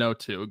have said no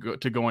to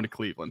going to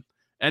Cleveland.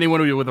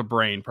 Anyone with a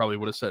brain probably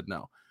would have said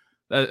no.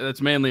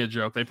 That's mainly a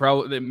joke. They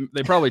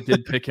probably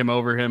did pick him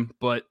over him,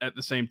 but at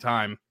the same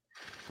time,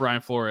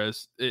 Brian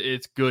Flores,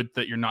 it's good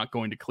that you're not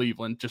going to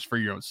Cleveland just for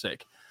your own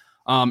sake.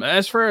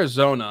 As for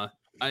Arizona,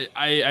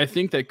 I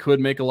think that could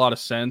make a lot of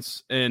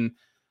sense. And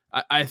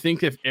I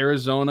think if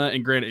Arizona,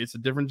 and granted, it's a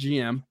different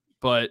GM,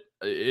 but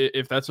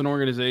if that's an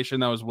organization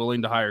that was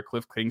willing to hire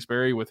Cliff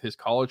Kingsbury with his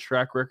college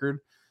track record,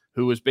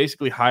 who was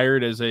basically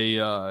hired as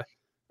a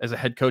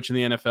head coach in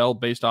the NFL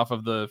based off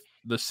of the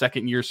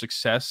second year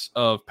success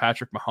of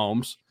Patrick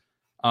Mahomes,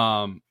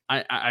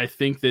 I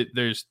think that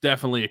there's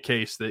definitely a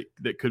case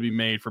that could be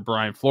made for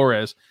Brian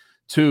Flores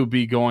to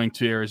be going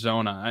to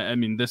Arizona. I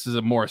mean, this is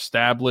a more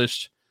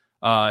established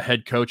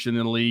head coach in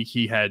the league.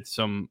 He had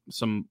some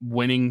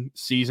winning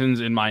seasons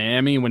in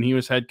Miami when he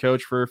was head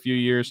coach for a few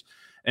years.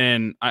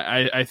 And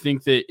I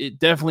think that it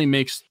definitely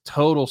makes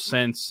total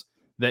sense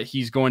that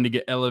he's going to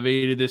get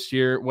elevated this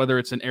year, whether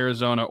it's in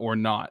Arizona or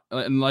not.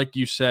 And like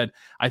you said,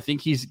 I think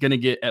he's going to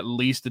get at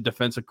least a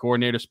defensive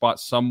coordinator spot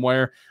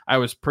somewhere. I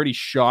was pretty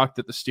shocked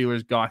that the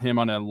Steelers got him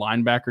on a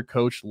linebacker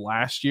coach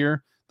last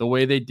year, the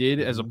way they did,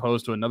 as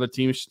opposed to another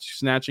team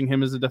snatching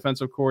him as a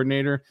defensive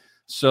coordinator.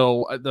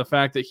 So the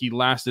fact that he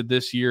lasted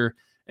this year,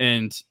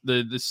 and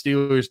the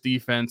Steelers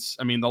defense,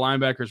 I mean, the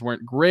linebackers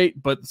weren't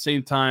great, but at the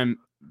same time,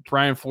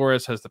 Brian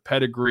Flores has the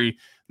pedigree.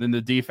 Then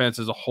the defense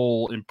as a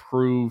whole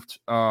improved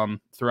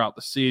throughout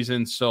the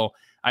season. So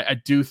I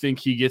do think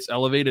he gets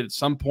elevated at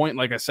some point.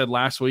 Like I said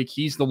last week,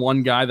 he's the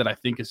one guy that I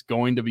think is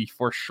going to be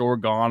for sure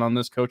gone on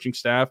this coaching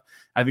staff.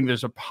 I think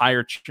there's a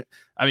higher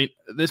I mean,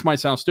 this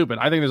might sound stupid.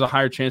 I think there's a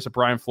higher chance that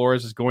Brian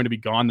Flores is going to be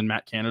gone than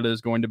Matt Canada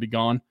is going to be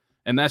gone.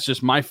 And that's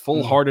just my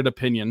full-hearted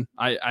opinion.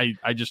 I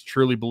just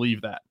truly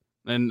believe that.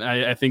 And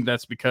I think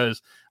that's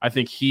because I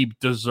think he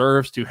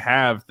deserves to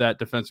have that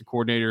defensive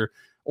coordinator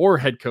or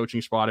head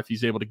coaching spot if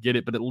he's able to get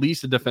it, but at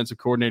least a defensive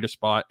coordinator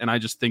spot. And I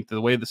just think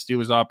the way the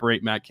Steelers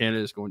operate, Matt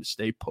Canada is going to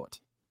stay put.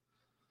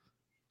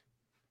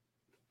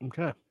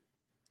 Okay.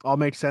 All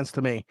makes sense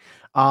to me.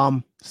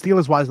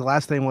 Steelers wise, the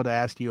last thing I wanted to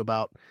ask you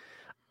about.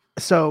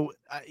 So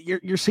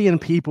you're seeing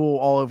people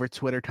all over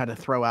Twitter kind of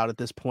throw out at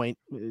this point,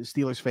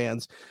 Steelers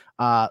fans,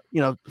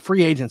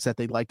 free agents that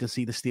they'd like to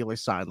see the Steelers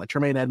sign. Like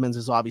Tremaine Edmonds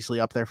is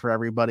obviously up there for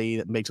everybody.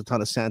 That makes a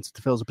ton of sense.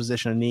 It fills a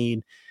position of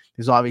need.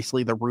 There's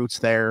obviously the roots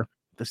there.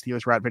 The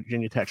Steelers were at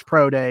Virginia Tech's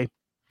Pro Day.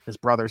 His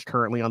brother's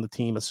currently on the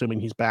team, assuming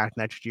he's back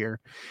next year.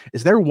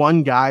 Is there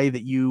one guy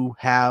that you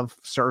have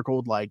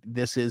circled, like,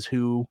 this is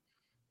who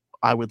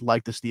I would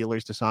like the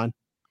Steelers to sign?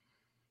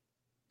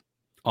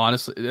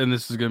 Honestly, and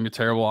this is going to be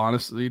terrible,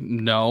 honestly,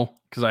 no,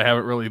 because I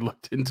haven't really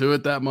looked into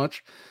it that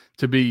much,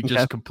 to be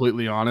just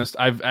completely honest.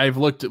 I've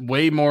looked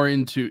way more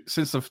into,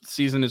 since the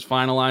season is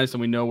finalized and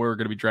we know where we're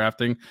going to be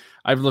drafting,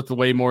 I've looked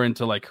way more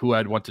into like who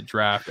I'd want to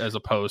draft as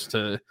opposed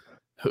to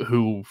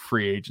who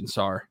free agents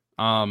are.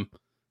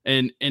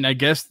 And I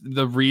guess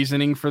the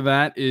reasoning for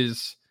that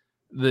is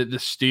the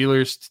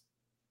Steelers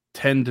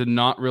tend to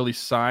not really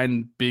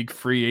sign big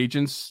free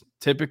agents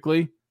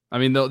typically. I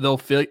mean, they'll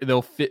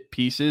fit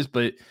pieces,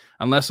 but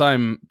unless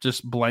I'm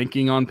just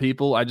blanking on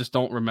people, I just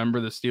don't remember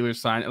the Steelers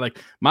signing. Like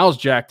Miles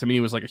Jack to me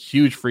was like a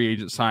huge free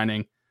agent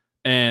signing,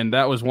 and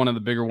that was one of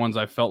the bigger ones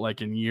I felt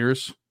like in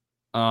years.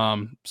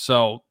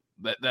 So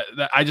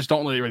that I just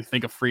don't really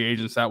think of free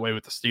agents that way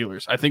with the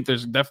Steelers. I think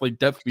there's definitely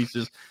depth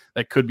pieces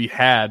that could be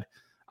had.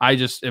 I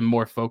just am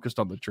more focused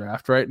on the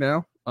draft right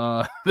now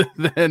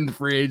than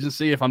free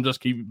agency, if I'm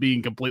just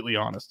being completely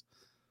honest.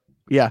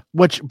 Yeah,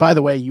 which, by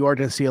the way, you are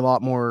going to see a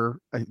lot more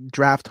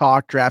draft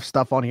talk, draft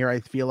stuff on here, I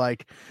feel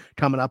like,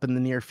 coming up in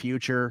the near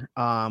future.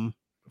 Of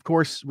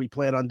course, we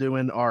plan on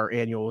doing our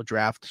annual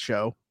draft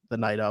show the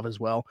night of as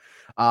well.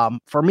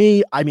 For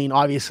me, I mean,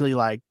 obviously,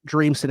 like,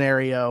 dream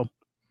scenario,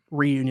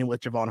 reunion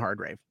with Javon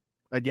Hargrave.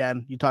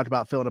 Again, you talked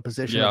about filling a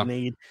position of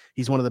need.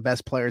 He's one of the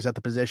best players at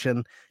the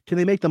position. Can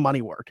they make the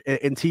money work?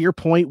 And to your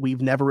point,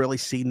 we've never really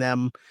seen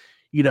them,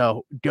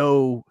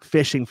 go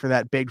fishing for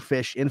that big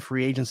fish in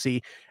free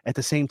agency. At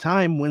the same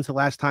time, when's the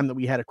last time that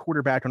we had a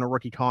quarterback on a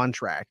rookie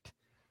contract?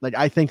 Like,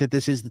 I think that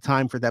this is the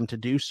time for them to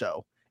do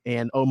so.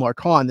 And Omar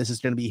Khan, this is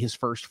going to be his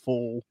first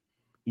full,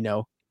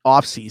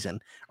 off season.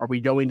 Are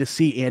we going to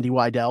see Andy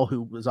Weidel,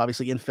 who was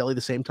obviously in Philly the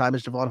same time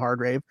as Javon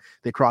Hargrave?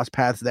 They crossed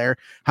paths there.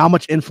 How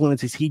much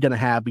influence is he going to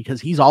have? Because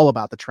he's all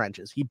about the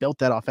trenches. He built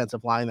that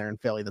offensive line there in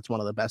Philly. That's one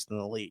of the best in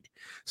the league.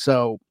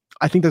 So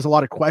I think there's a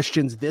lot of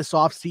questions this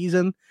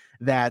offseason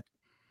that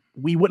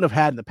we wouldn't have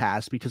had in the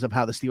past because of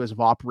how the Steelers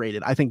have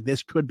operated. I think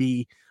this could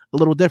be a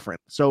little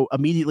different. So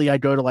immediately I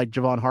go to like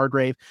Javon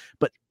Hargrave,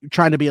 but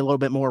trying to be a little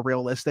bit more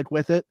realistic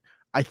with it.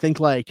 I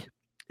think like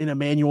in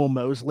Emmanuel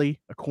Mosley,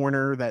 a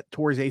corner that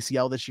tore his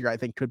ACL this year, I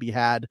think could be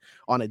had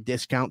on a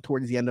discount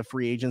towards the end of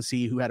free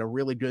agency, who had a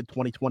really good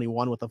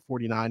 2021 with the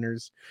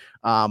 49ers,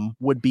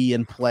 would be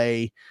in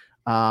play.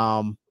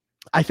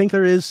 I think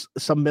there is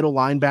some middle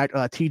linebacker.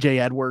 TJ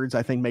Edwards,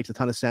 I think, makes a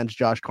ton of sense.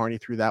 Josh Carney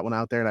threw that one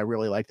out there, and I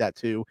really like that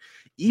too.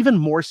 Even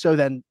more so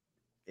than,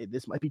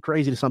 this might be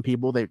crazy to some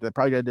people, they're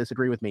probably going to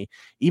disagree with me,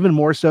 even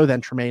more so than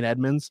Tremaine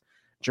Edmonds.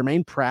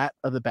 Jermaine Pratt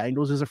of the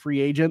Bengals is a free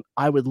agent.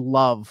 I would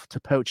love to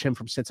poach him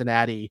from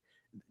Cincinnati,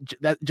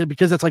 just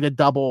because that's like a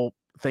double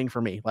thing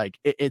for me. Like,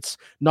 it's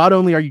not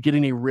only are you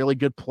getting a really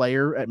good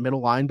player at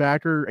middle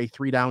linebacker, a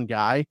 3-down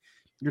guy,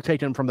 you're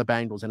taking him from the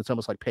Bengals, and it's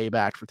almost like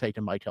payback for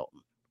taking Mike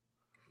Hilton.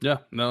 Yeah,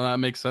 no, that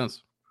makes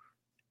sense.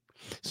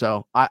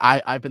 So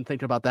I've been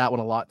thinking about that one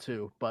a lot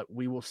too, but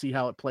we will see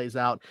how it plays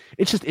out.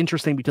 It's just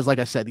interesting because, like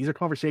I said, these are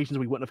conversations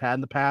we wouldn't have had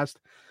in the past.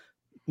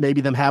 Maybe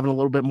them having a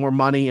little bit more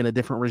money and a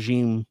different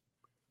regime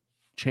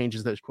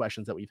changes those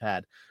questions that we've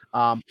had.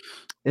 And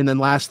then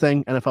last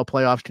thing, NFL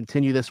playoffs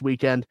continue this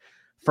weekend.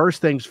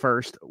 First things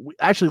first,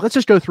 actually, let's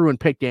just go through and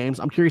pick games.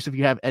 I'm curious if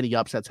you have any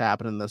upsets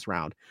happening this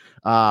round.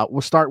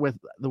 We'll start with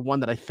the one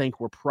that I think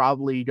we're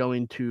probably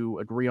going to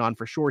agree on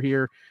for sure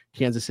here.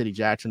 Kansas City,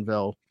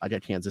 Jacksonville. I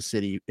got Kansas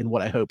City in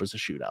what I hope is a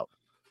shootout.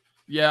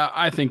 Yeah,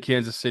 I think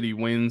Kansas City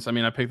wins. I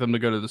mean, I picked them to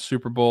go to the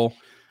Super Bowl.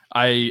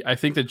 I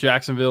think that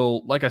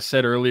Jacksonville, like I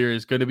said earlier,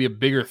 is going to be a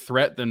bigger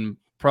threat than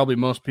probably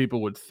most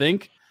people would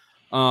think.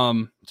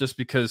 Just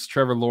because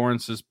Trevor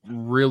Lawrence has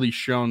really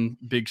shown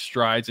big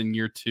strides in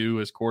year 2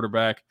 as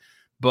quarterback.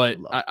 But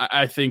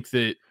I think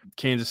that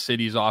Kansas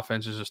City's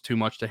offense is just too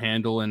much to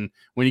handle. And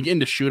when you get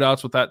into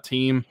shootouts with that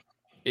team,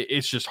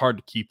 it's just hard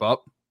to keep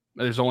up.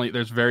 There's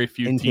very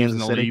few teams Kansas in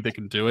the City league that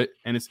can do it.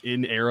 And it's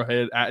in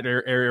Arrowhead, at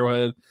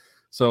Arrowhead.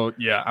 So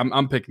yeah,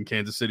 I'm picking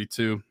Kansas City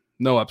too.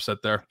 No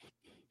upset there.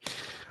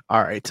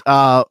 All right.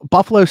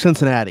 Buffalo,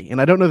 Cincinnati.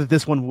 And I don't know that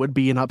this one would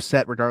be an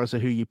upset regardless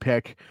of who you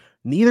pick.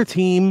 Neither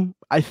team,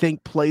 I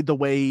think, played the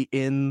way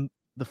in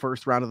the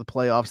first round of the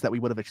playoffs that we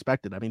would have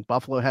expected. I mean,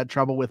 Buffalo had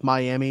trouble with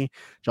Miami.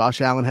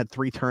 Josh Allen had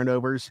 3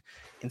 turnovers.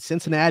 And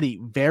Cincinnati,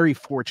 very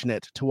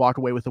fortunate to walk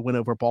away with a win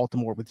over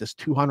Baltimore with just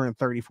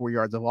 234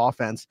 yards of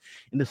offense.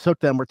 And it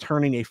took them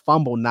returning a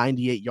fumble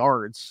 98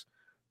 yards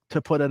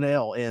to put a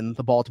nail in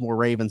the Baltimore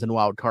Ravens in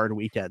wild card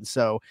weekend.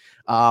 So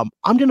I'm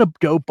going to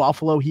go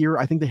Buffalo here.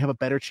 I think they have a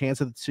better chance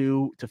of the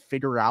two to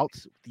figure out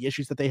the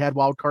issues that they had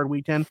wild card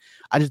weekend.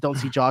 I just don't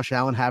see Josh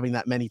Allen having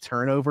that many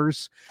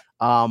turnovers.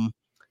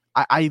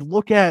 I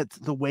look at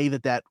the way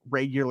that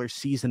regular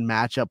season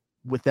matchup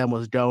with them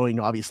was going,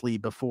 obviously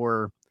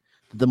before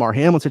the DeMar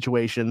Hamlin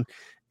situation,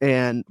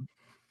 and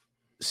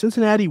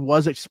Cincinnati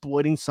was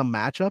exploiting some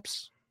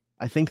matchups.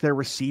 I think their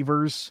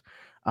receivers,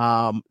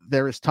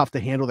 they're as tough to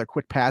handle. Their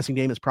quick passing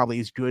game is probably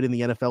as good in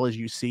the NFL as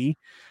you see.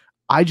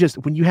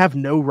 When you have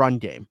no run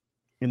game,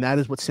 and that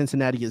is what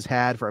Cincinnati has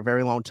had for a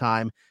very long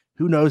time,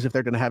 who knows if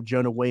they're going to have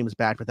Jonah Williams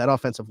back, but that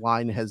offensive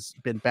line has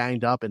been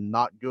banged up and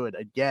not good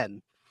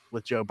again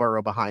with Joe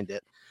Burrow behind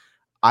it.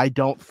 I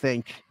don't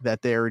think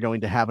that they're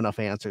going to have enough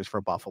answers for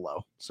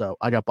Buffalo. So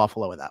I got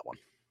Buffalo in that one.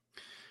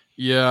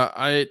 Yeah,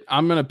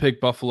 I'm going to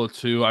pick Buffalo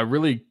too. I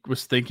really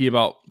was thinking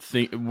about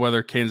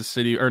whether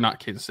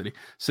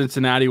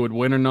Cincinnati would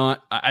win or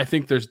not. I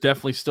think there's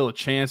definitely still a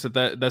chance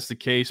that's the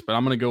case, but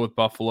I'm going to go with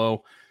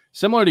Buffalo.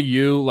 Similar to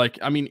you,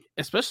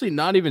 especially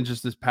not even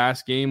just this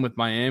past game with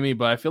Miami,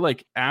 but I feel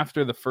like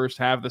after the first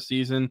half of the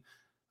season,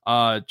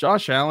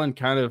 Josh Allen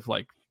kind of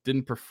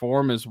didn't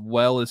perform as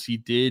well as he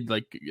did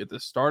at the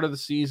start of the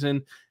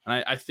season.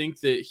 And I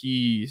think that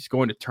he's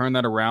going to turn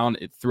that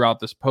around throughout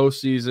this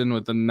postseason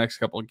within the next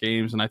couple of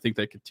games. And I think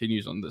that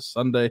continues on this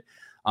Sunday.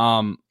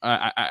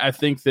 I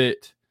think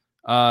that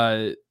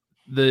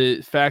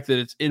the fact that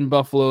it's in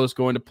Buffalo is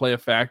going to play a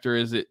factor,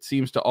 as it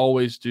seems to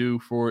always do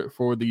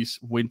for these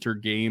winter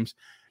games.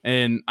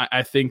 And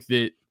I think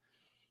that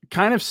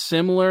kind of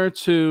similar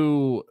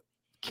to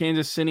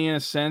Kansas City in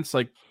a sense,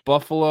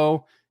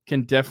 Buffalo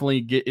can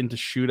definitely get into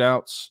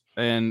shootouts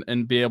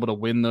and be able to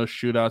win those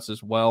shootouts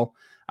as well.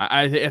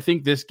 I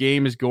think this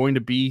game is going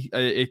to be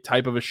a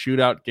type of a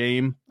shootout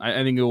game.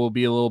 I think it will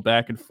be a little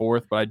back and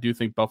forth, but I do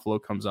think Buffalo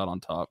comes out on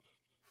top.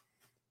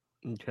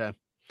 Okay.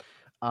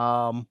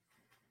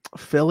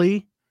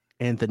 Philly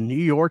and the New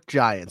York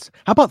Giants.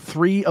 How about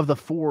 3 of the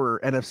 4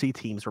 NFC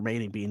teams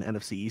remaining being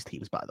NFC East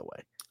teams, by the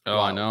way? Oh,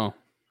 wow.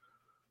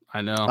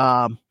 I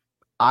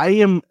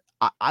know.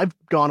 I've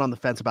gone on the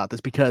fence about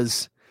this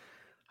because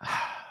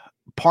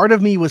part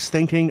of me was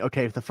thinking,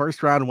 okay, if the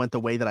first round went the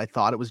way that I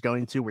thought it was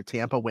going to, where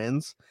Tampa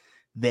wins,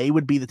 they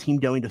would be the team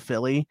going to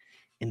Philly.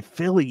 And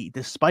Philly,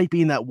 despite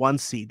being that 1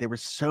 seed, there were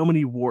so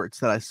many warts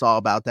that I saw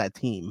about that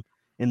team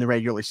in the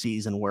regular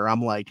season where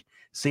I'm like,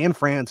 San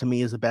Fran to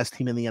me is the best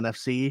team in the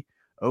NFC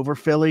over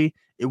Philly.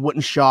 It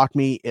wouldn't shock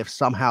me if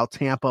somehow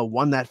Tampa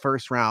won that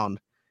first round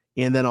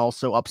and then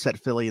also upset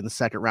Philly in the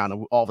second round,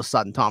 and all of a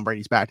sudden Tom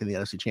Brady's back in the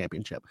NFC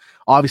Championship.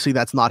 Obviously,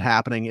 that's not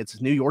happening. It's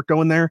New York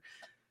going there.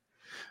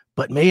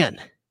 But man,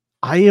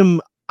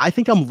 I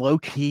think I'm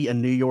low-key a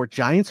New York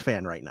Giants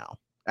fan right now.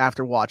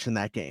 after watching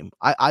that game.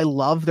 I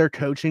love their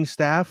coaching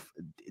staff.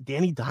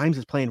 Danny Dimes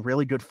is playing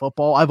really good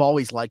football. I've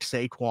always liked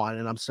Saquon,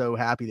 and I'm so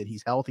happy that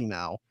he's healthy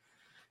now.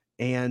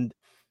 And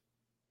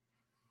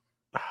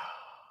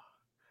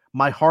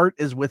my heart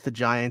is with the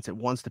Giants. It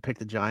wants to pick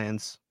the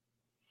Giants.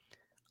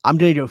 I'm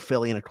going to go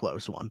Philly in a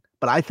close one.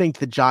 But I think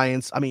the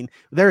Giants, I mean,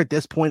 they're at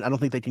this point, I don't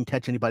think they can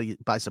catch anybody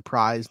by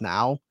surprise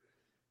now.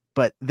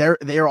 But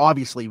they're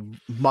obviously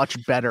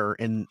much better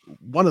and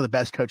one of the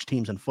best coached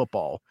teams in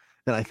football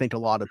than I think a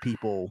lot of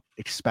people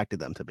expected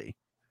them to be.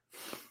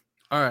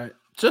 All right.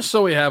 Just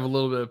so we have a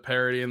little bit of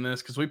parity in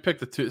this, because we picked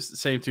the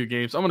same two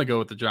games, I'm going to go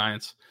with the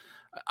Giants.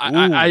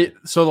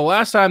 So the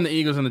last time the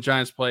Eagles and the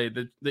Giants played,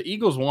 the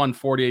Eagles won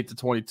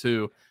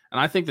 48-22. And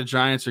I think the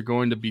Giants are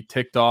going to be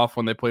ticked off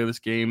when they play this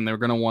game. They're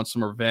going to want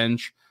some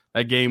revenge.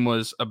 That game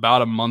was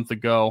about a month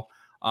ago.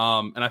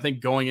 And I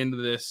think going into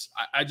this,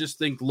 I just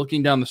think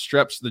looking down the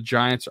stretch, the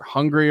Giants are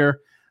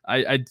hungrier.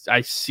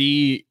 I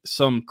see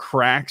some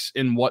cracks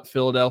in what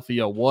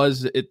Philadelphia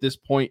was at this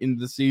point in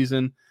the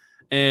season.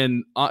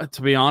 And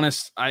to be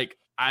honest, how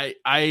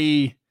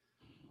do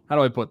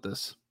I put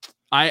this?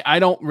 I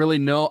don't really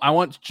know. I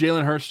want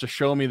Jalen Hurts to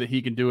show me that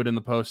he can do it in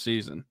the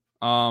postseason.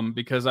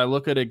 Because I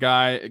look at a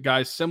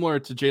guy similar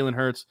to Jalen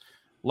Hurts,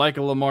 like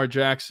a Lamar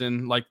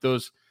Jackson, like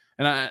those.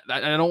 And I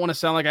don't want to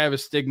sound like I have a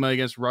stigma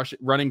against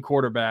running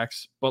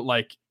quarterbacks, but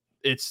like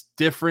it's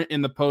different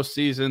in the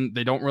postseason.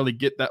 They don't really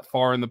get that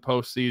far in the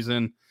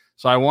postseason.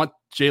 So I want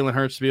Jalen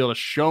Hurts to be able to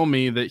show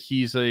me that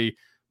he's a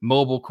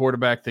mobile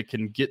quarterback that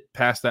can get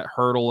past that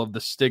hurdle of the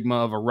stigma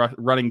of a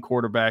running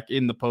quarterback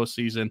in the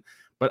postseason.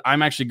 But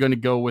I'm actually going to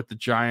go with the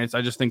Giants.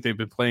 I just think they've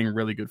been playing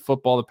really good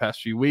football the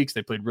past few weeks.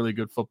 They played really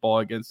good football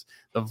against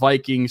the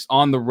Vikings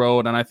on the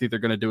road, and I think they're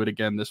going to do it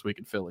again this week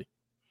in Philly.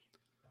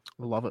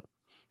 I love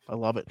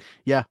it.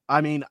 Yeah,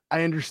 I mean,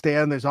 I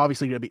understand there's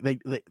obviously going to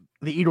be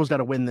the Eagles got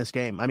to win this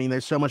game. I mean,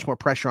 there's so much more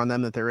pressure on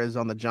them than there is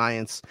on the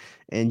Giants.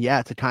 And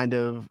yeah, to kind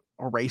of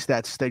erase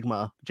that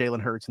stigma,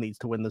 Jalen Hurts needs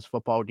to win this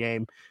football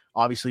game.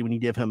 Obviously, when you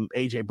give him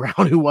A.J.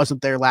 Brown, who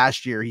wasn't there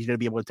last year, he's going to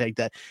be able to take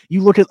that.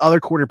 You look at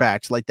other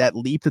quarterbacks, like that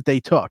leap that they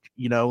took,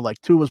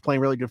 like Tua was playing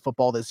really good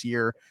football this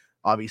year,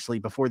 obviously,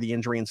 before the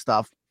injury and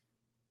stuff.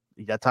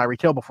 He got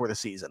Tyreek Hill before the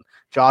season.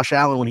 Josh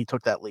Allen, when he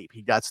took that leap,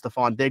 he got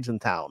Stephon Diggs in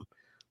town.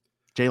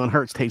 Jalen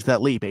Hurts takes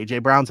that leap. A.J.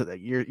 Brown's at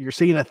that. You're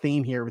seeing a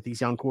theme here with these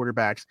young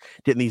quarterbacks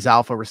getting these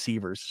alpha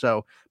receivers.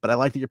 So, but I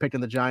like that you're picking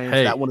the Giants.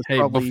 That one is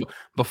probably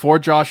before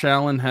Josh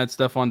Allen had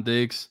Stephon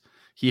Diggs,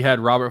 he had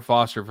Robert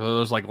Foster for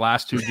those like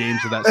last two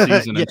games of that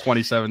season in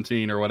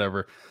 2017 or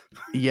whatever.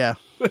 Yeah.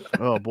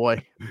 Oh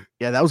boy.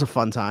 Yeah, that was a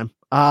fun time.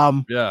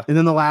 Yeah. And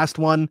then the last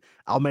one,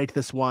 I'll make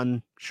this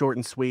one short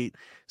and sweet.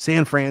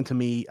 San Fran, to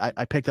me,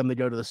 I picked them to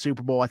go to the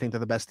Super Bowl. I think they're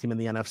the best team in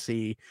the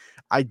NFC.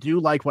 I do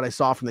like what I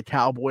saw from the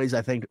Cowboys.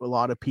 I think a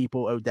lot of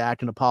people owe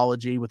Dak an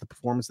apology with the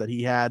performance that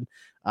he had.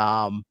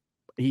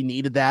 He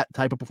needed that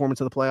type of performance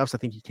in the playoffs. I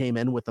think he came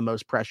in with the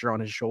most pressure on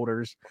his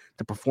shoulders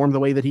to perform the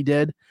way that he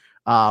did.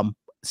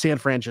 San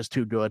Fran's just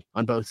too good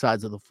on both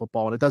sides of the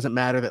football. And it doesn't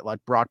matter that like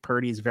Brock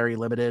Purdy is very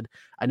limited.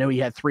 I know he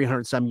had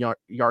 300 some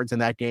yards in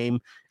that game.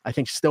 I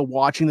think still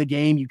watching the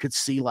game, you could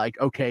see like,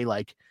 okay,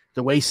 like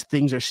the way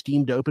things are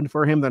steamed open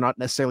for him, they're not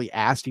necessarily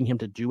asking him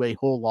to do a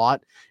whole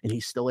lot. And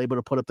he's still able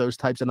to put up those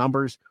types of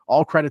numbers.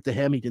 All credit to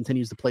him. He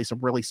continues to play some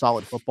really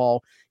solid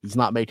football. He's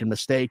not making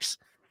mistakes.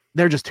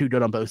 They're just too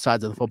good on both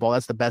sides of the football.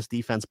 That's the best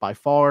defense by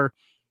far.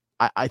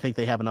 I think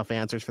they have enough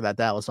answers for that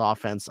Dallas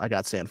offense. I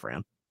got San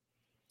Fran.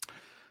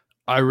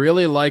 I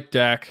really like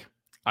Dak.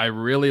 I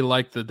really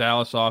like the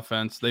Dallas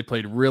offense. They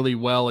played really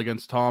well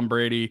against Tom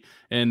Brady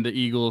and the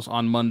Eagles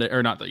on Monday,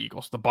 or not the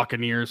Eagles, the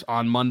Buccaneers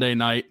on Monday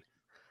night.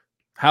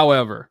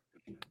 However,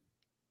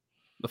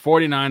 the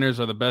 49ers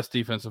are the best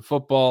defense in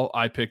football.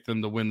 I picked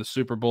them to win the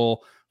Super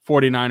Bowl.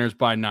 49ers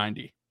by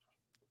 90.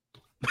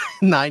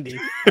 90.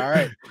 All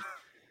right.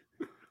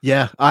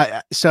 Yeah.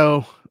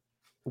 So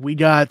you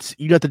got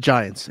the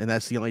Giants, and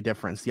that's the only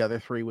difference. The other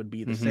three would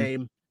be the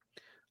same.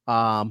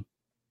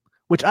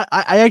 Which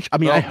I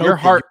mean, well, I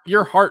hope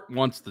your heart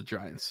wants the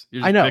Giants.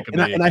 I know,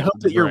 and I hope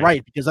that you're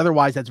right, because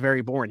otherwise that's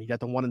very boring. You got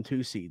the 1 and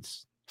 2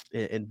 seeds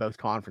in both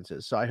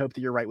conferences, so I hope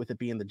that you're right with it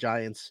being the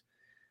Giants.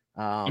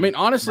 I mean,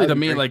 honestly, to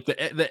me, like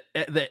the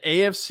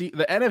AFC,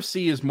 the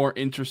NFC is more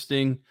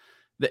interesting.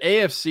 The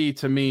AFC,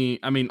 to me,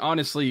 I mean,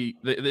 honestly,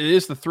 it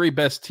is the three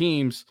best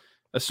teams,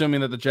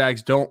 assuming that the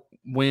Jags don't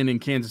win in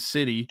Kansas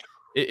City.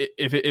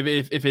 If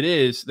it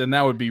is, then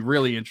that would be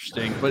really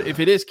interesting. But if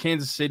it is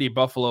Kansas City,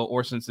 Buffalo,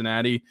 or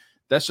Cincinnati,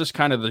 that's just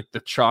kind of the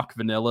chalk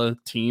vanilla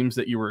teams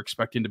that you were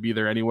expecting to be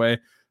there anyway.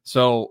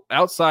 So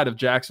outside of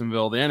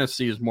Jacksonville, the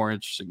NFC is more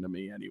interesting to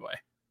me anyway.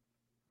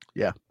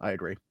 Yeah, I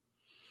agree.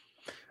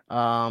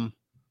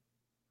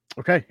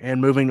 Okay, and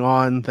moving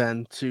on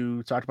then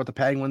to talk about the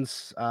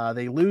Penguins.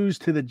 They lose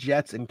to the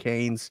Jets and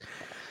Canes,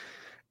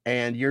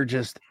 and they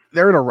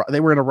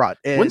were in a rut.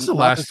 And when's the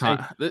last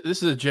time?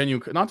 This is a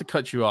genuine, not to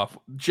cut you off,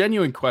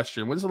 genuine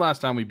question. When's the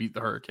last time we beat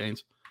the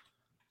Hurricanes?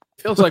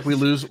 Feels like we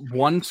lose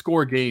one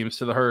score games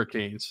to the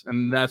Hurricanes,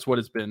 and that's what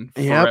it's been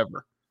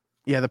forever.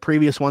 Yeah, the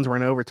previous ones were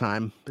in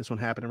overtime. This one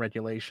happened in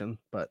regulation,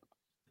 but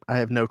I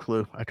have no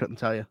clue. I couldn't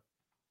tell you.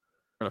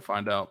 We're gonna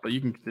find out, but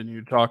you can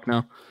continue to talk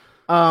now.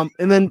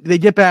 And then they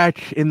get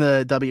back in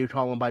the W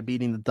column by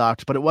beating the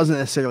Ducks, but it wasn't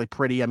necessarily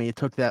pretty. I mean, it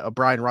took that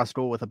O'Brien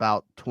Ruskell with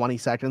about 20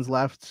 seconds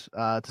left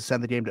to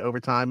send the game to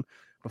overtime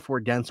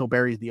before Denzel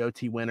buries the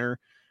OT winner.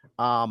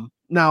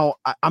 Now,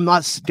 I'm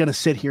not going to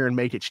sit here and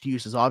make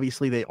excuses.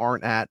 Obviously, they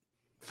aren't at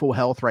full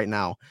health right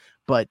now,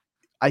 but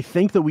I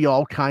think that we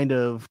all kind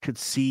of could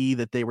see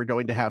that they were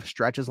going to have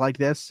stretches like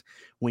this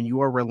when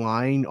you are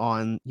relying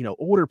on,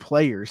 older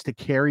players to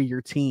carry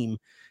your team.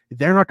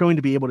 They're not going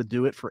to be able to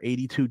do it for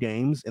 82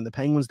 games, and the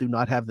Penguins do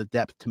not have the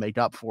depth to make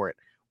up for it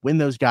when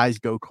those guys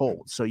go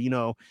cold. So,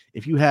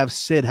 if you have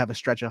Sid have a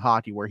stretch of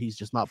hockey where he's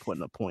just not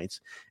putting up points,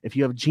 if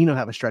you have Gino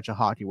have a stretch of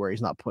hockey where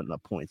he's not putting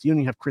up points, you don't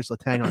even have Chris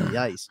Letang on the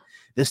ice.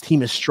 This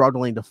team is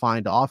struggling to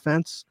find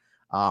offense.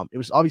 It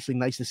was obviously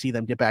nice to see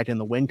them get back in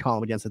the win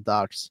column against the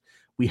Ducks.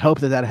 We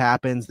hope that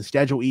happens. The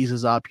schedule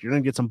eases up. You're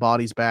going to get some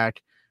bodies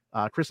back.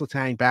 Chris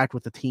Letang back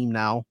with the team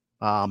now.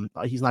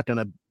 He's not going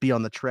to be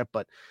on the trip,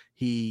 but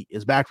he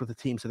is back with the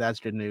team, so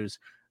that's good news.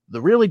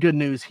 The really good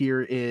news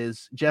here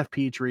is Jeff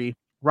Petrie,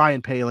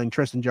 Ryan Poehling,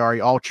 Tristan Jarry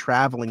all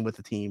traveling with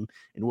the team,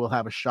 and we'll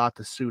have a shot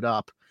to suit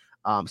up.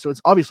 So it's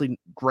obviously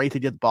great to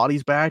get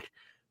bodies back.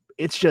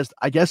 It's just,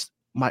 I guess,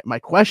 my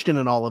question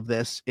in all of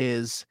this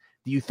is,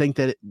 do you think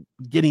that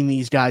getting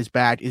these guys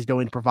back is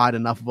going to provide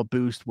enough of a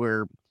boost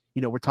where,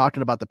 we're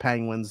talking about the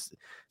Penguins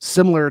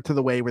similar to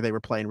the way where they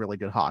were playing really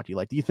good hockey?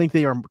 Like, do you think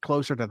they are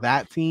closer to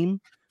that team,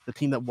 the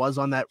team that was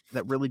on that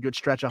really good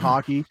stretch of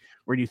hockey,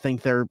 or do you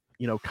think they're,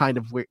 kind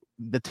of where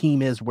the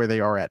team is where they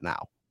are at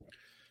now?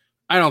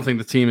 I don't think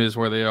the team is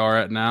where they are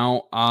at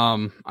now.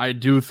 I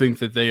do think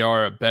that they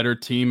are a better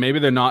team. Maybe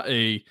they're not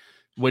a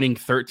winning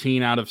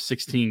 13 out of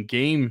 16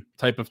 game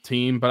type of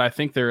team, but I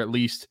think they're at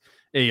least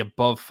a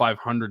above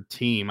 500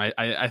 team.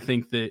 I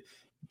think that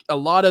a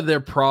lot of their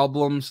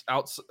problems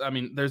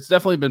there's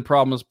definitely been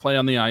problems play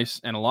on the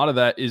ice, and a lot of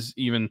that is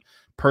even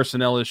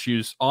personnel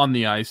issues on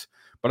the ice.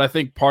 But I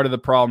think part of the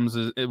problems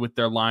with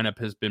their lineup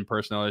has been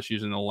personnel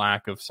issues and the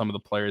lack of some of the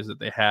players that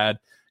they had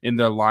in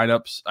their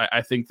lineups.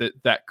 I think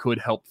that could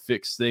help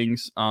fix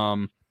things.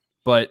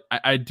 But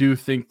I do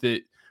think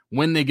that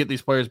when they get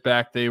these players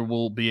back, they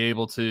will be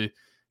able to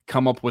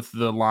come up with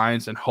the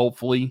lines and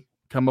hopefully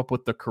come up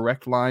with the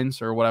correct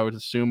lines, or what I would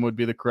assume would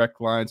be the correct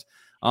lines,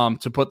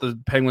 to put the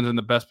Penguins in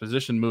the best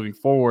position moving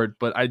forward.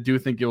 But I do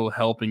think it will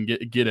help and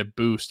get a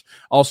boost.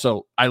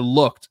 Also, I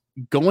looked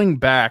going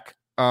back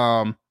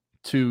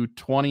to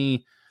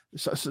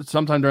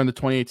sometime during the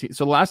 2018.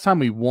 So the last time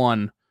we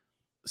won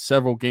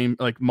several games,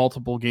 like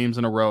multiple games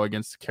in a row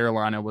against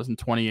Carolina, was in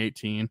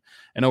 2018.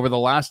 And over the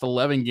last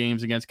 11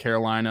 games against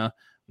Carolina,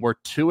 we're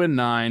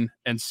 2-9,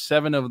 and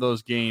 7 of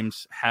those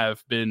games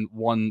have been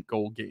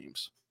 1-goal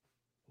games.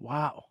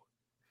 Wow.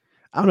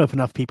 I don't know if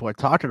enough people are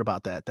talking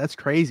about that. That's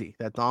crazy,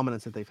 that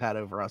dominance that they've had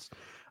over us.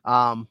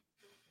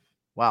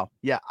 Wow.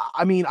 Yeah.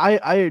 I mean,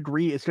 I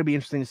agree. It's going to be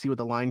interesting to see what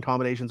the line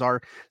combinations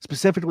are,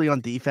 specifically on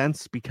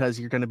defense, because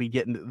you're going to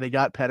be they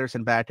got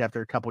Pedersen back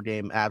after a couple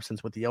game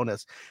absence with the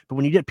illness. But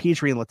when you get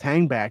Petrie and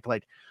Letang back,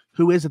 like,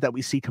 who is it that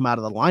we see come out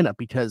of the lineup?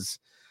 Because,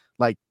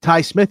 like,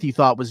 Ty Smith, you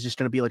thought was just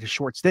going to be like a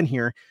short stint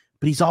here,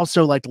 but he's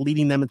also like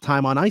leading them in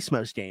time on ice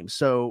most games.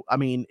 So, I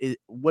mean,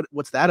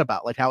 what's that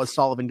about? Like, how is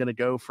Sullivan going to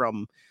go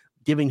from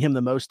giving him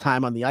the most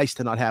time on the ice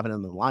to not having him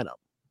in the lineup?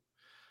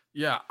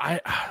 Yeah,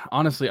 I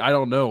honestly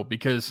don't know,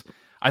 because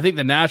I think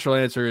the natural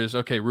answer is,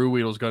 okay,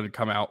 Ruhwedel's going to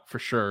come out for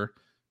sure.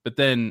 But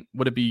then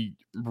would it be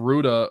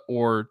Ruda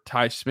or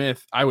Ty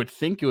Smith? I would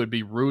think it would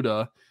be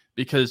Ruda,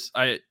 because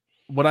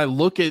when I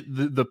look at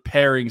the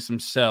pairings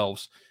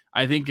themselves,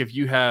 I think if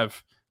you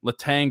have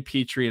Letang,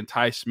 Petrie, and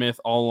Ty Smith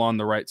all on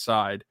the right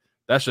side,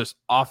 that's just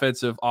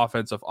offensive.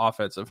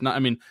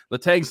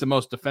 Letang's the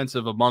most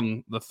defensive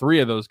among the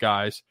three of those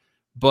guys,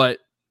 but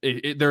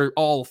they're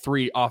all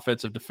three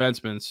offensive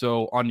defensemen.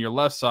 So on your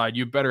left side,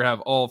 you better have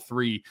all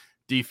three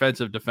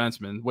defensive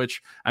defensemen,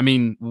 which, I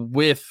mean,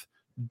 with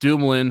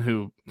Dumoulin,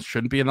 who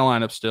shouldn't be in the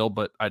lineup still,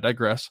 but I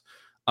digress,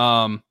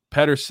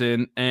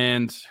 Pedersen,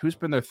 and who's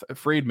been there,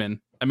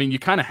 Friedman. I mean, you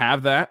kind of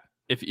have that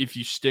if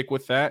you stick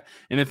with that.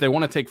 And if they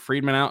want to take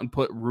Friedman out and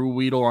put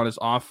Ruhwedel on his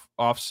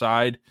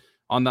offside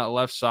on that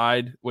left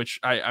side, which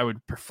I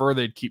would prefer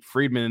they'd keep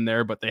Friedman in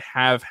there, but they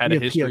have had a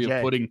history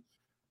of putting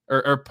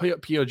or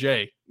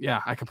POJ.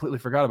 Yeah, I completely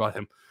forgot about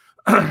him.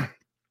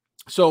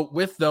 So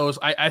with those,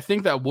 I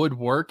think that would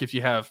work if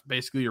you have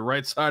basically your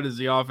right side is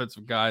the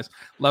offensive guys,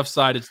 left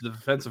side is the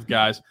defensive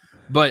guys.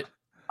 But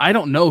I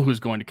don't know who's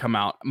going to come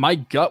out. My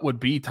gut would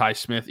be Ty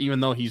Smith, even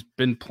though he's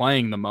been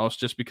playing the most,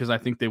 just because I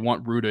think they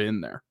want Ruda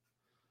in there.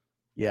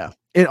 Yeah.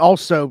 It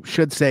also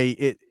should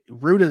say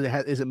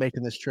Ruda isn't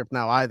making this trip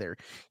now either.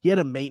 He had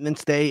a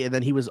maintenance day, and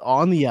then he was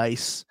on the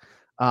ice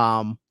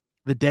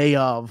the day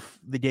of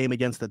the game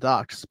against the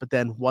Ducks, but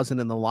then wasn't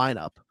in the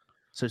lineup.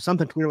 So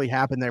something clearly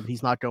happened there, but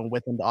he's not going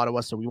with them to Ottawa,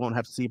 so we won't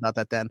have to see about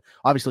that then.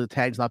 Obviously, the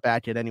tag's not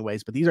back yet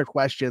anyways, but these are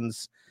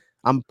questions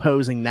I'm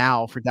posing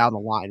now for down the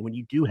line. When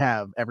you do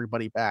have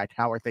everybody back,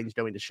 how are things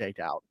going to shake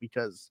out?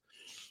 Because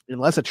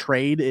unless a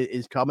trade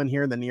is coming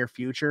here in the near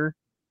future,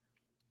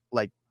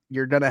 like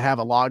you're going to have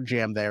a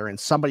logjam there, and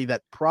somebody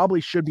that probably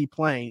should be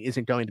playing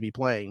isn't going to be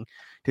playing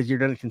because you're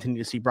going to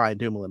continue to see Brian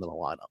Dumoulin in the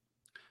lineup.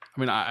 I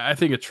mean, I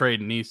think a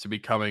trade needs to be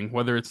coming,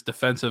 whether it's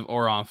defensive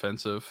or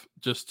offensive,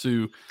 just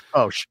to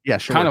yeah,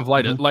 sure. kind of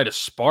light a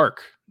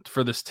spark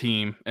for this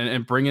team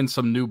and bring in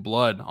some new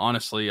blood.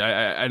 Honestly,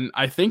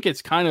 I think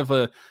it's kind of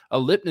a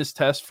litmus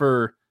test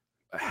for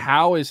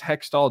how is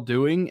Hextall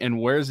doing and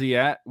where's he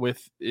at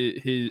with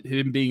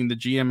him being the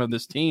GM of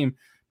this team,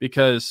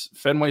 because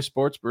Fenway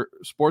Sports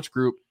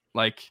Group,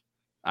 like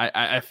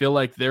I feel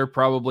like they're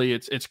probably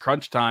it's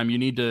crunch time. You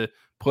need to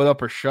put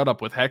up or shut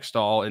up with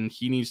Hextall, and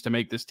he needs to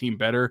make this team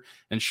better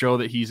and show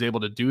that he's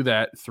able to do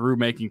that through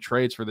making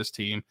trades for this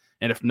team.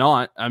 And if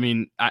not, I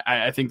mean,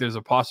 I think there's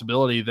a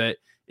possibility that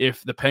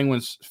if the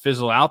Penguins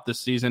fizzle out this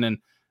season, and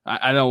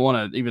I don't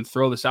want to even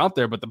throw this out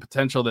there, but the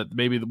potential that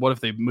maybe what if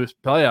they miss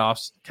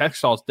playoffs,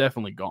 Hextall's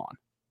definitely gone.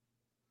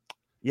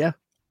 Yeah.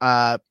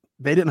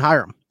 They didn't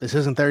hire him. This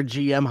isn't their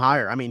GM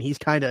hire. I mean, he's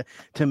kind of,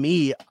 to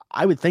me,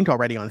 I would think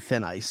already on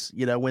thin ice.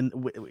 You know, when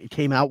it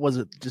came out, was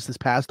it just this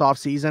past off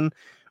season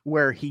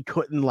where he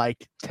couldn't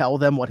like tell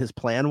them what his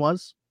plan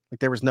was? Like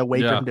there was no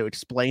way for him to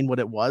explain what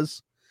it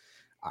was.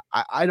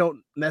 I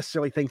don't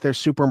necessarily think they're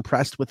super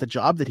impressed with the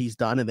job that he's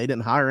done, and they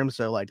didn't hire him.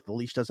 So like the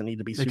leash doesn't need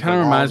to be. It kind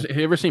of reminds me. Have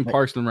you ever seen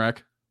Parks and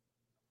Rec?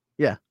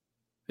 Yeah.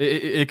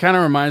 It kind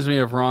of reminds me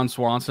of Ron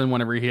Swanson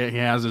whenever he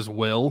has his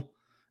will,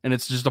 and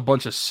it's just a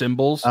bunch of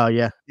symbols. Oh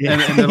yeah.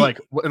 And they're like,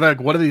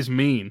 what do these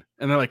mean?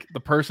 And they're like, the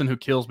person who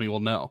kills me will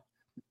know.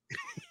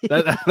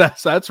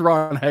 That's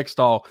Ron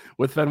Hextall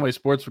with Fenway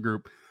Sports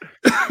Group.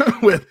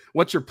 With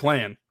what's your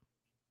plan?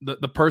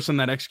 The person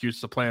that executes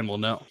the plan will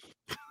know.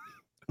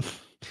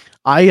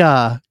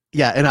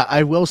 And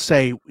I will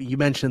say, you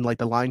mentioned like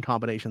the line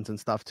combinations and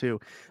stuff too.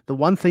 The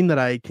one thing that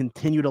I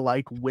continue to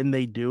like when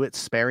they do it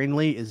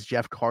sparingly is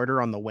Jeff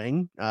Carter on the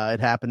wing. It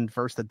happened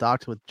first at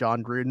Ducks with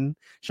John Gruden.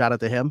 Shout out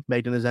to him,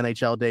 making his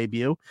NHL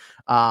debut.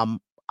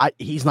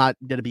 He's not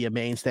going to be a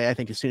mainstay. I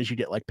think as soon as you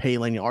get like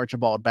Poehling and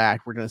Archibald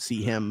back, we're going to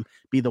see him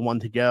be the one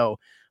to go.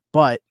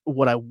 But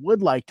what I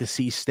would like to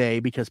see stay,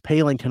 because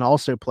Poehling can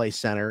also play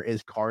center,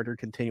 is Carter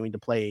continuing to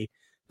play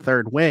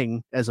third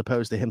wing as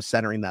opposed to him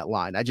centering that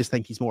line. I just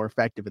think he's more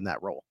effective in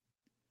that role.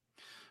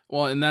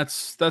 Well, and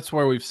that's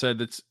where we've said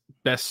that's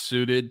best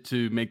suited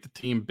to make the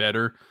team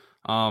better.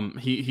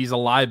 He's a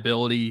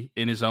liability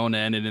in his own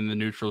end and in the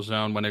neutral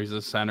zone when he's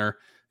a center.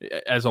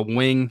 As a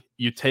wing,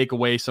 you take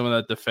away some of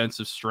that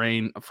defensive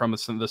strain from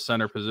the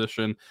center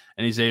position,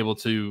 and he's able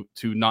to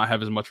not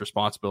have as much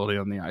responsibility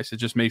on the ice. It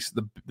just makes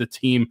the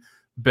team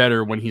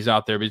better when he's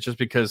out there. But it's just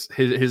because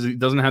he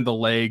doesn't have the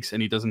legs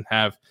and he doesn't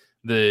have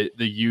the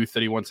youth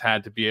that he once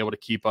had to be able to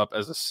keep up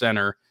as a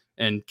center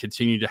and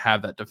continue to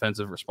have that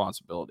defensive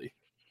responsibility.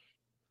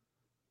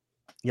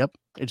 Yep,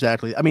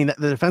 exactly. I mean,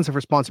 the defensive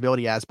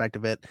responsibility aspect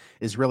of it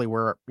is really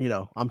where,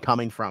 I'm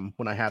coming from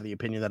when I have the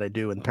opinion that I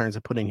do in terms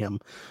of putting him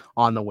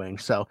on the wing.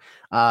 So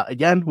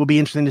again, will be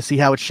interesting to see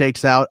how it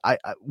shakes out.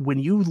 When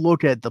you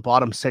look at the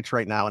bottom six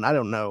right now, and I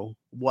don't know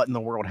what in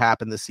the world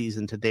happened this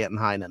season to Danton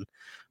Heinen,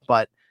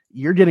 but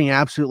you're getting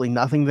absolutely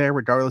nothing there,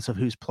 regardless of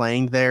who's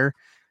playing there.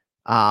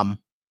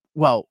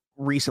 Well,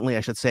 recently,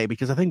 I should say,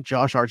 because I think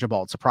Josh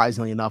Archibald,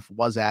 surprisingly enough,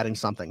 was adding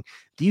something.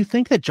 Do you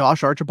think that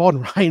Josh Archibald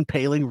and Ryan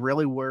Poehling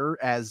really were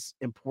as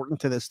important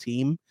to this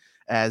team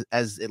as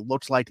it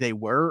looks like they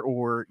were?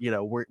 Or,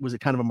 was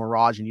it kind of a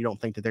mirage and you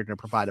don't think that they're going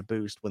to provide a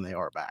boost when they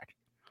are back?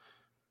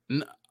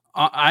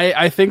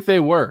 I think they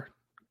were.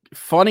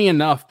 Funny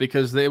enough,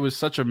 because it was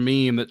such a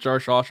meme that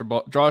Josh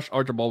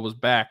Archibald was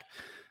back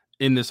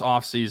in this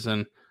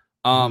offseason.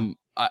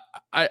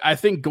 I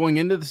think going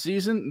into the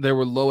season, there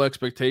were low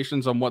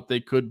expectations on what they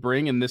could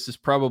bring, and this is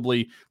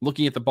probably,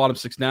 looking at the bottom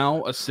six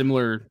now, a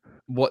similar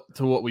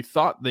to what we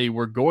thought they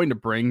were going to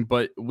bring,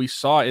 but we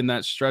saw in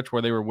that stretch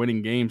where they were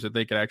winning games that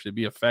they could actually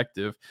be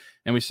effective,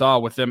 and we saw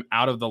with them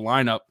out of the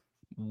lineup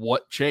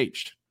what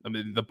changed. I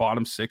mean, the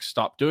bottom six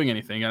stopped doing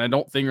anything, and I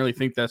don't really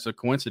think that's a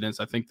coincidence.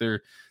 I think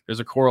there's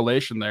a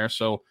correlation there.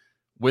 So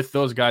with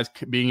those guys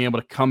being able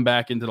to come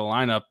back into the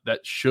lineup, that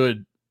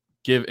should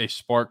give a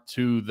spark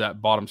to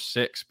that bottom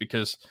six,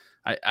 because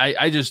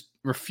I just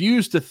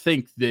refuse to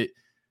think that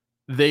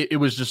it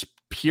was just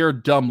pure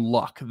dumb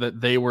luck that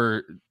they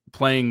were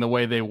playing the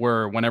way they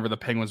were whenever the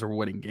Penguins were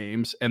winning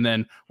games. And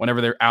then whenever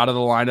they're out of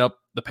the lineup,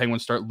 the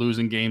Penguins start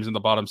losing games and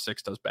the bottom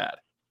six does bad.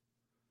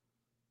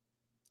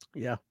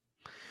 Yeah.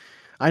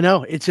 I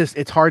know.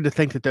 It's hard to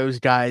think that those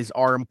guys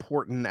are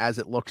important as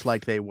it looks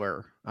like they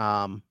were.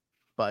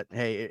 But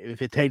hey,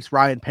 if it takes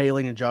Ryan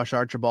Poehling and Josh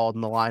Archibald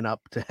in the lineup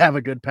to have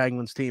a good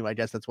Penguins team, I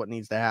guess that's what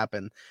needs to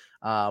happen.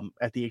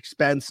 At the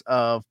expense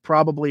of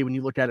probably, when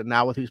you look at it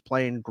now with who's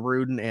playing,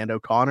 Gruden and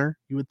O'Connor,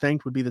 you would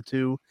think would be the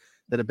two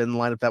that have been in the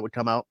lineup that would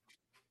come out.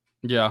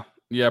 Yeah,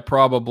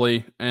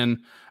 probably. And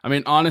I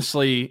mean,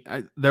 honestly,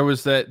 there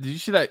was that. Did you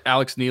see that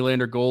Alex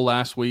Nylander goal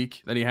last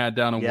week that he had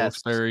down in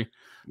Wilkes-Barre?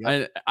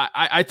 Yep.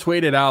 I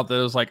tweeted out that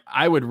it was like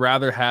I would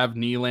rather have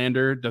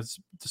Nylander,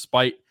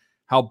 despite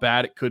how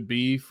bad it could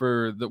be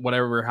for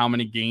how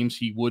many games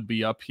he would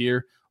be up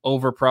here,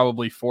 over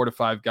probably 4 to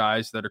 5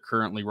 guys that are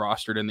currently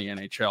rostered in the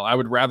NHL. I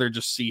would rather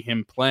just see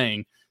him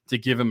playing to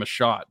give him a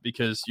shot,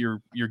 because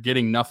you're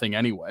getting nothing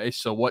anyway.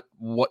 So what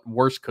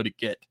worse could it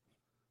get?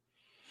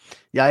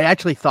 Yeah, I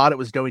actually thought it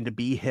was going to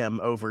be him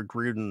over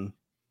Gruden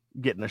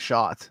getting a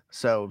shot.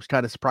 So it was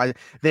kind of surprising.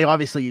 They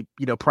obviously,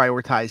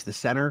 prioritized the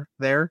center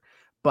there,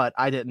 but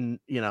I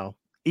didn't,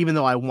 even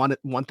though I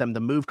want them to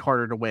move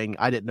Carter to wing,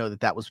 I didn't know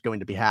that was going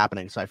to be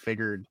happening. So I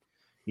figured,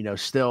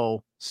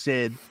 still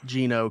Sid,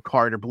 Gino,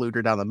 Carter,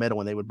 Bluter down the middle,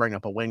 and they would bring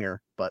up a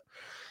winger. But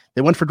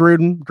they went for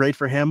Gruden. Great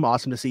for him.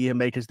 Awesome to see him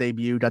make his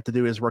debut. Got to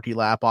do his rookie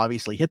lap.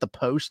 Obviously hit the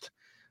post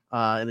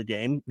in the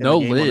game. No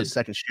lid on his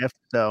second shift.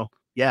 So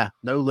yeah,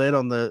 no lid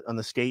on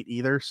the skate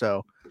either.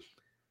 So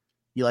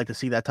you like to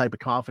see that type of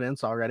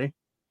confidence already.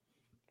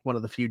 One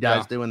of the few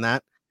guys doing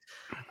that.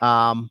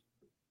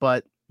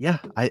 But yeah,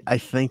 I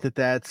think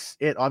that's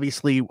it.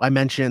 Obviously, I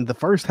mentioned the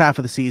first half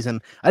of the season.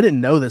 I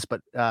didn't know this,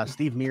 but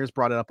Steve Mears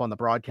brought it up on the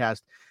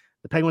broadcast.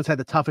 The Penguins had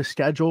the toughest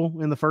schedule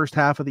in the first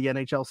half of the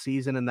NHL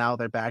season, and now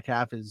their back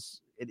half it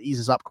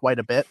eases up quite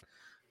a bit.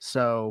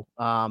 So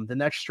the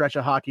next stretch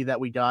of hockey that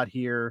we got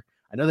here,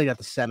 I know they got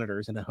the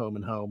Senators in a home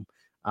and home,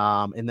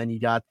 and then you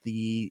got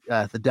the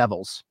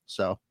Devils.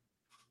 So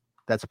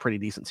that's a pretty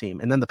decent team,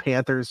 and then the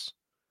Panthers.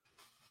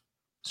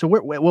 So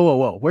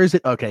whoa, where's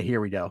it? Okay, here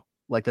we go.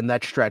 Like the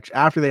next stretch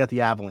after they got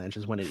the Avalanche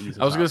is when it eases.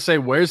 I was going to say,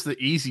 where's the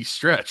easy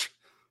stretch?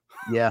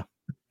 Yeah.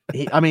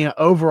 I mean,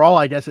 overall,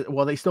 I guess,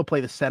 they still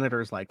play the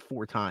Senators like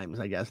 4 times,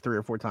 I guess, 3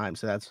 or 4 times.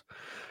 So that's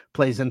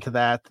plays into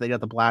that. They got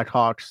the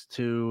Blackhawks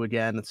too,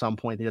 again, at some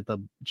point. They got the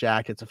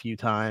Jackets a few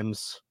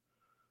times.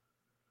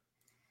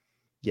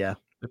 Yeah.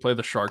 They play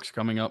the Sharks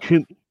coming up.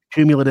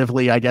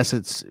 Cumulatively, I guess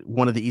it's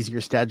one of the easier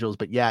schedules,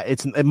 but yeah,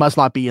 it must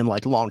not be in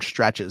like long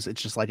stretches.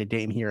 It's just like a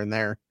game here and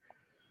there.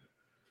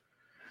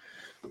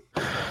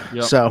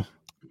 Yep. So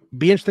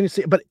be interesting to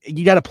see, but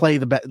you got to play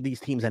these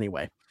teams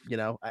anyway,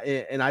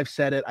 and I've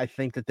said it. I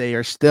think that they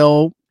are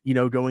still,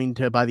 going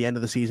to, by the end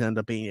of the season, end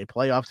up being a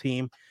playoff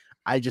team.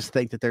 I just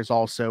think that there's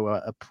also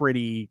a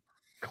pretty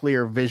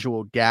clear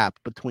visual gap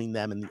between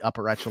them and the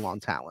upper echelon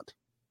talent.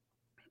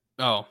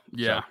 Oh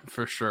yeah,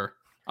 for sure.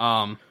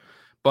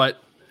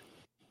 But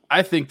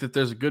I think that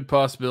there's a good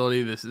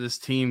possibility this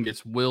team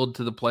gets willed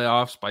to the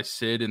playoffs by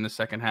Sid in the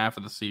second half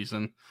of the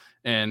season,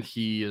 and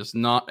he is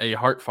not a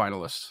Hart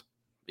finalist,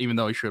 even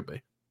though he should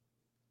be.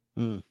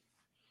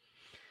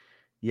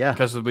 Yeah,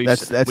 because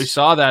we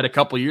saw that a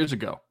couple years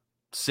ago.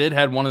 Sid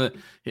had one of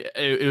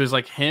the. It was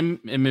like him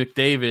and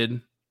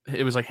McDavid.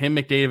 It was like him,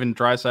 McDavid, and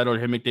Draisaitl, or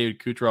him,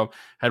 McDavid, Kucherov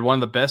had one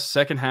of the best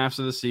second halves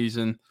of the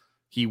season.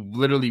 He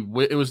literally,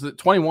 it was the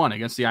 21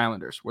 against the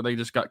Islanders where they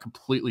just got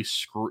completely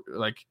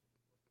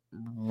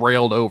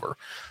railed over.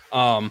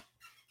 I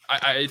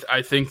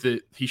think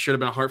that he should have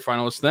been a Hart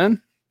finalist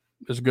then.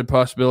 There's a good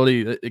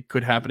possibility that it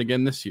could happen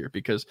again this year,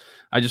 because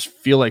I just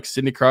feel like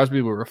Sidney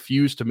Crosby will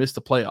refuse to miss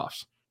the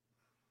playoffs.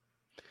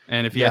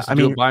 And if he has to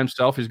do it by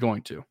himself, he's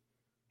going to.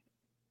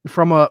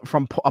 From a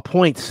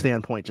points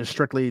standpoint, just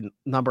strictly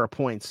number of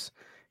points,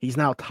 he's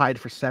now tied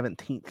for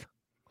 17th.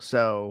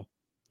 So,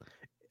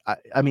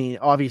 I mean,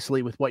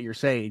 obviously, with what you're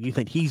saying, you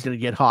think he's going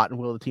to get hot and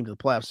will the team to the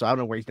playoffs. So I don't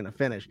know where he's going to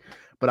finish,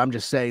 but I'm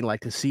just saying, like,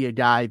 to see a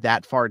guy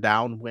that far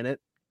down win it,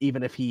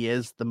 even if he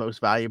is the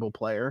most valuable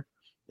player,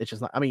 it's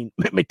just not. I mean,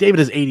 McDavid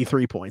is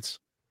 83 points.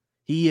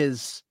 He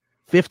is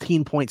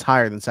 15 points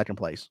higher than second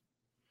place.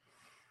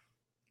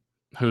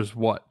 Who's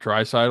what?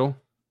 Draisaitl,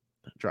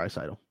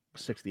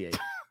 68.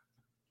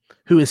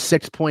 Who is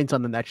 6 points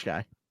on the next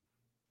guy.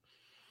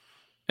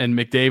 And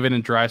McDavid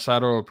and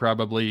Draisaitl are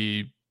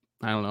probably,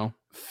 I don't know,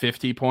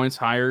 50 points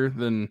higher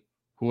than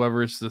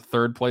whoever is the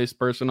third place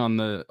person on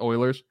the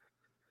Oilers.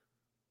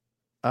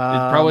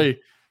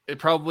 It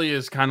probably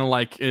is kind of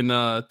like in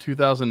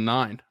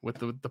 2009 with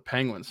the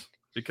Penguins,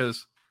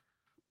 because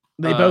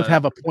they both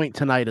have a point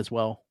tonight as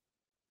well.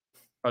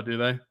 Oh, do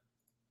they?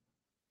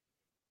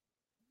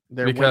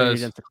 They're winning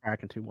against the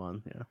Kraken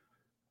 2-1.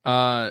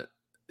 Yeah.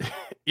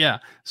 Yeah.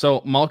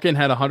 So Malkin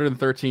had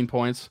 113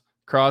 points.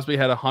 Crosby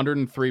had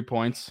 103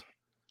 points.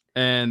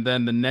 And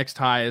then the next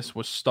highest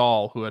was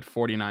Stahl, who had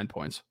 49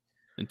 points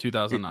in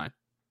 2009.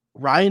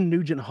 Ryan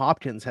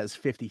Nugent-Hopkins has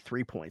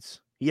 53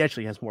 points. He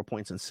actually has more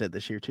points than Sid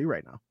this year too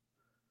right now.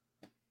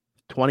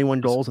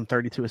 21 goals and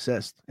 32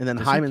 assists. And then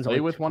Hyman's play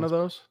with one of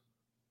those?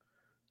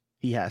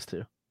 He has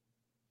to.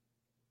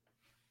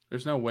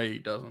 There's no way he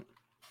doesn't.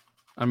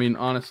 I mean,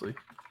 honestly.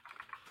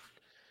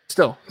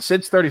 Still,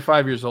 Sid's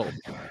 35 years old.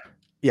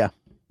 Yeah.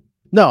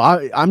 No,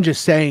 I'm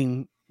just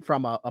saying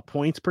from a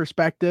points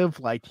perspective,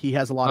 like he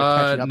has a lot of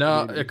catching up.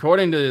 No,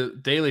 according to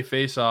Daily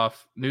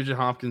Faceoff, Nugent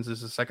Hopkins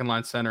is a second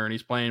line center, and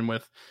he's playing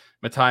with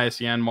Matthias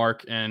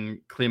Janmark and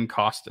Klim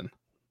Kostin.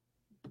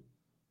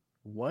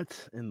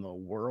 What in the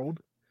world?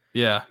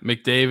 Yeah,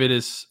 McDavid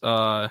is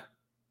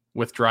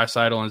with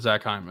Draisaitl and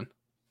Zach Hyman.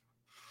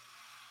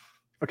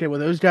 Okay, well,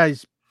 those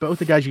guys, both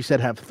the guys you said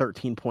have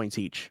 13 points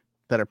each.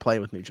 that are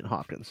playing with Nugent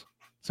Hopkins.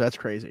 So that's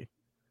crazy.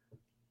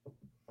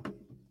 I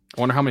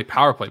wonder how many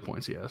power play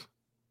points he has.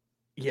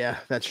 Yeah,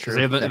 that's true.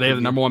 They have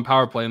the number one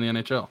power play in the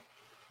NHL.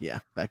 Yeah,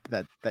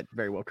 that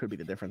very well could be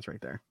the difference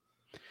right there.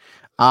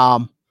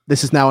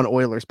 This is now an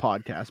Oilers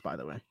podcast, by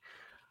the way.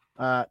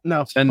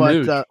 No,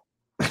 but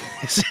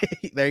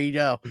there you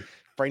go.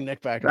 Bring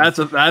Nick back. That's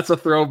a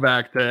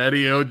throwback to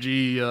Eddie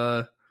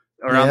OG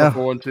around the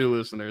 412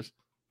 listeners.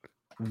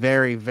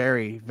 Very,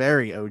 very,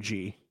 very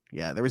OG.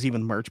 Yeah, there was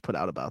even merch put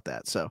out about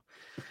that. So,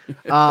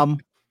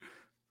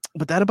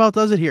 but that about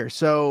does it here.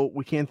 So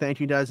we can't thank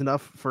you guys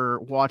enough for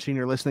watching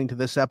or listening to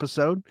this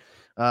episode.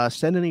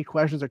 Send any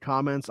questions or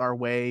comments our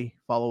way.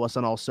 Follow us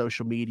on all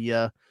social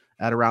media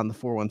at Around the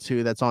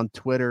 412. That's on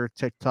Twitter,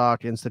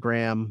 TikTok,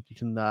 Instagram. You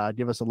can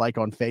give us a like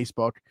on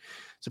Facebook.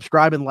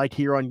 Subscribe and like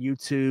here on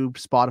YouTube,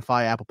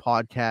 Spotify, Apple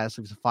Podcasts.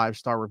 Leave us a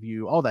 5-star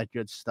review, all that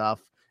good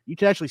stuff. You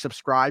can actually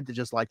subscribe to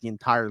just like the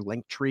entire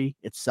link tree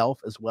itself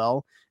as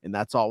well. And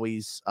that's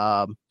always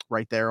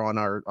right there on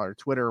our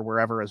Twitter or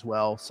wherever as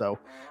well. So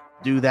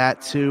do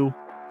that too.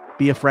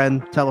 Be a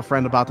friend. Tell a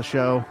friend about the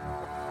show.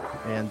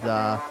 And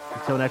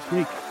until next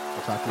week,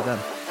 we'll talk to you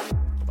then.